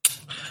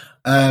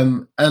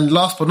 And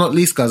last but not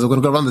least, guys, I'm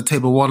going to go around the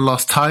table one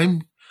last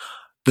time.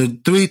 The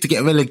 3 to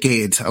get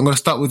relegated. I'm going to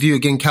start with you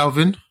again,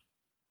 Calvin.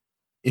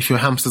 If your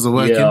hamsters are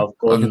working, I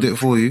can do it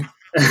for you.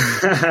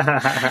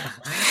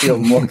 You're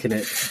mocking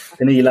it.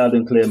 Can hear you loud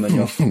and clear,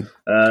 man.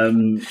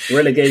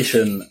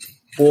 Relegation.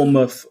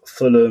 Bournemouth,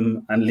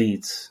 Fulham, and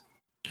Leeds.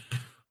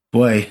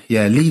 Boy,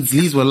 yeah,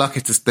 Leeds were lucky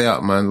to stay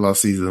up, man,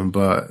 last season,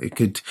 but it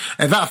could.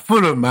 And that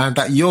Fulham, man,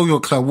 that yo-yo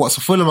club,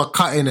 Fulham are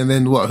cutting, and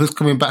then what? Who's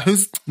coming back?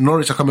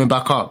 Norwich are coming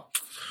back up?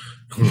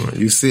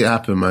 You see it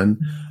happen, man.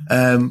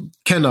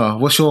 Kenna,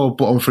 what's your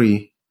bottom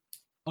 3?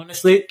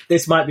 Honestly,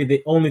 this might be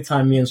the only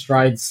time me and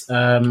Strides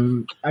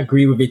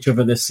agree with each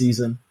other this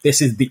season. This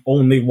is the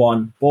only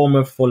one.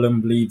 Bournemouth,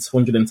 Fulham, Leeds,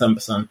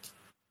 110%.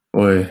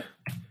 Boy.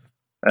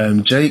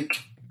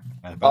 Jake?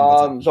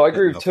 So I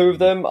agree with 2 of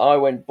them. I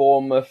went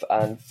Bournemouth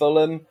and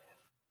Fulham,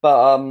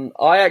 but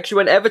I actually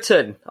went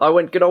Everton. I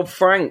went good old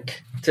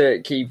Frank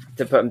to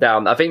put them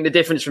down. I think the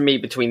difference for me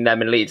between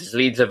them and Leeds is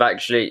Leeds have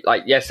actually,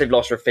 like, yes, they've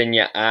lost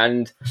Rafinha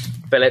and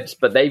Phillips,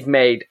 but they've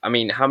made, I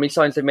mean, how many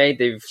signs they've made?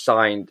 They've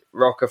signed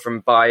Rocker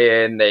from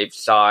Bayern, they've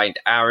signed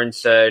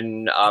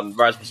Aronson,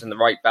 Rasmussen the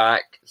right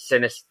back,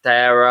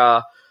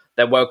 Sinisterra,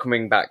 they're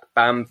welcoming back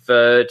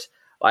Bamford.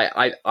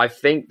 I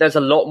think there's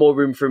a lot more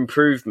room for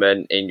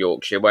improvement in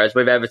Yorkshire, whereas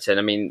with Everton,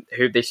 I mean,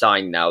 who've they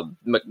signed now?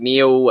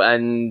 McNeil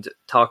and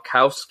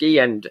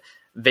Tarkowski and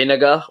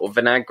Vinegar, or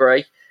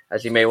Vinagre,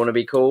 as he may want to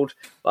be called.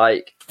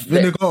 Like,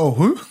 Vinegar or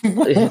who?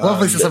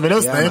 Obviously something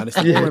else there.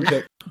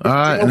 All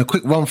right, and a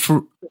quick one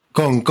for...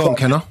 Go on,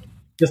 Kenna.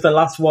 Just the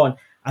last one.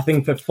 I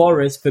think for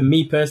Forest, for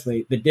me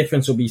personally, the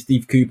difference will be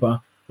Steve Cooper.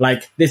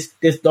 Like, this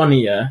Donny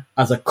here,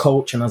 as a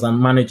coach and as a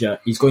manager,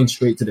 he's going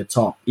straight to the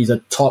top. He's a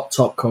top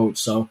coach,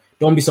 so...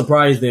 Don't be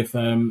surprised if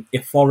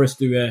Forest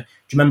do you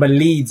remember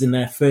Leeds in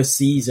their first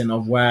season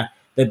of where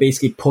they're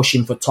basically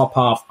pushing for top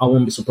half? I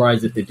won't be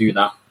surprised if they do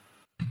that.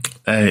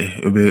 Hey,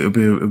 it'll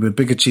be a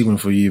big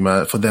achievement for you,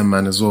 man, for them,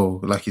 man, as well.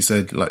 Like you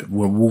said, like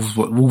what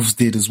Wolves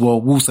did as well.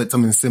 Wolves said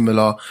something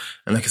similar,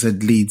 and like I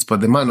said, Leeds,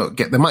 but they might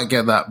get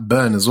that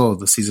burn as well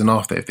the season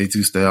after if they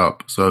do stay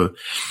up. So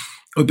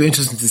it'll be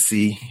interesting to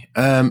see.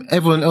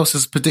 Everyone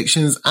else's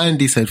predictions.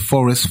 Andy said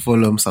Forest,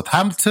 Fulham,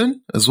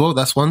 Southampton as well.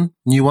 That's one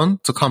new one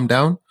to come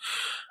down.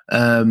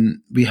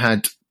 We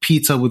had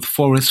Peter with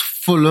Forest,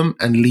 Fulham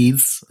and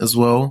Leeds as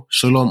well.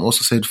 Shalom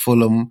also said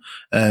Fulham,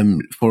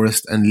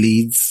 Forest and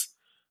Leeds.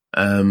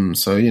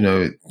 So, you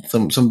know,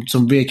 some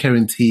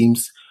reoccurring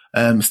teams.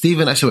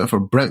 Stephen actually went for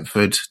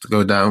Brentford to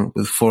go down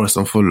with Forest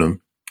and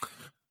Fulham.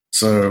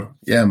 So,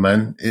 yeah,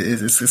 man,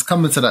 it's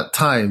coming to that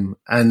time.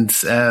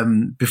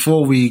 And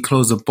before we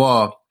close the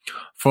bar,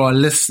 for our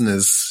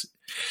listeners,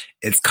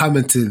 it's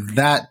coming to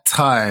that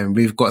time.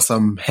 We've got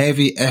some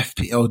heavy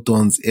FPL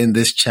dons in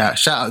this chat.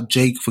 Shout out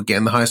Jake for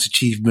getting the highest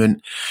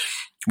achievement.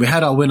 We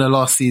had our winner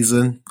last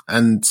season,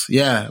 and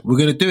yeah, we're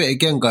going to do it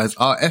again, guys.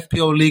 Our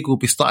FPL league will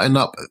be starting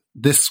up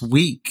this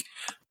week.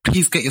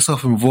 Please get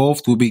yourself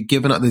involved. We'll be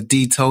giving out the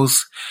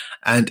details.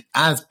 And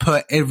as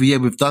per every year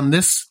we've done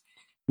this,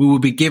 we will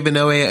be giving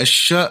away a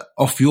shirt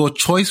of your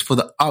choice for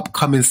the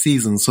upcoming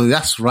season. So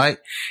that's right.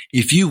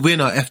 If you win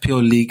our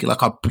FPL league,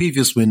 like our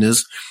previous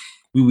winners,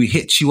 we will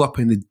hit you up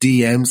in the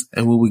DMs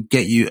and we will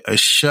get you a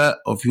shirt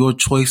of your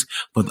choice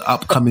for the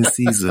upcoming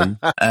season.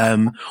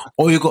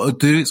 All you got to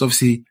do is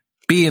obviously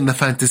be in the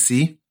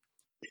fantasy.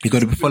 You got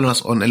to be following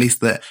us on at least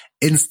the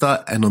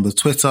Insta and on the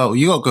Twitter.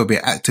 You got to go be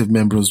an active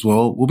member as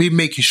well. We'll be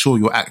making sure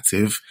you're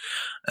active.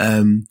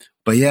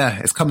 But yeah,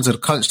 it's coming to the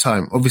crunch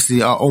time.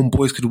 Obviously, our own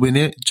boys could win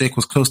it. Jake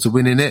was close to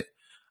winning it.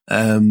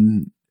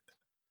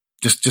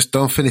 Just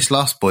don't finish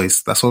last,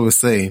 boys. That's what we're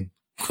saying.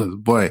 Cause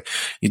boy,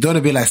 you don't want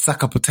to be like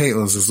sack of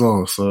potatoes as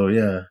well. So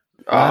yeah.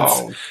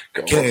 Oh,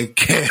 God. Get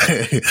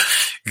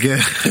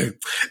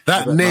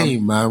that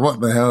name, man. What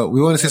the hell?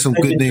 We want to say some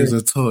good names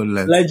at all.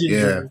 Legendary.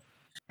 Yeah.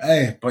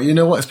 Hey, but you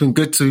know what? It's been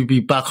good to be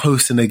back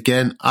hosting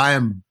again. I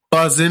am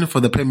buzzing for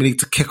the Premier League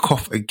to kick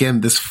off again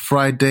this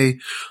Friday.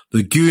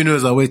 The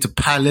Gooners are away to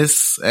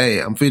Palace. Hey,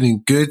 I'm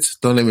feeling good.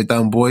 Don't let me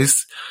down,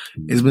 boys.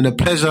 It's been a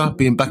pleasure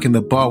being back in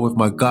the bar with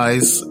my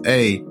guys.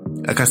 Hey,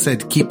 like I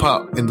said, keep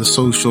up in the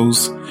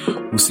socials.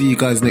 We'll see you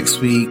guys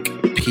next week.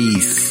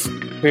 Peace.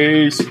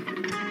 Peace.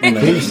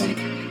 Peace.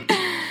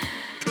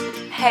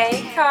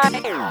 Hey,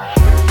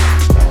 Kai.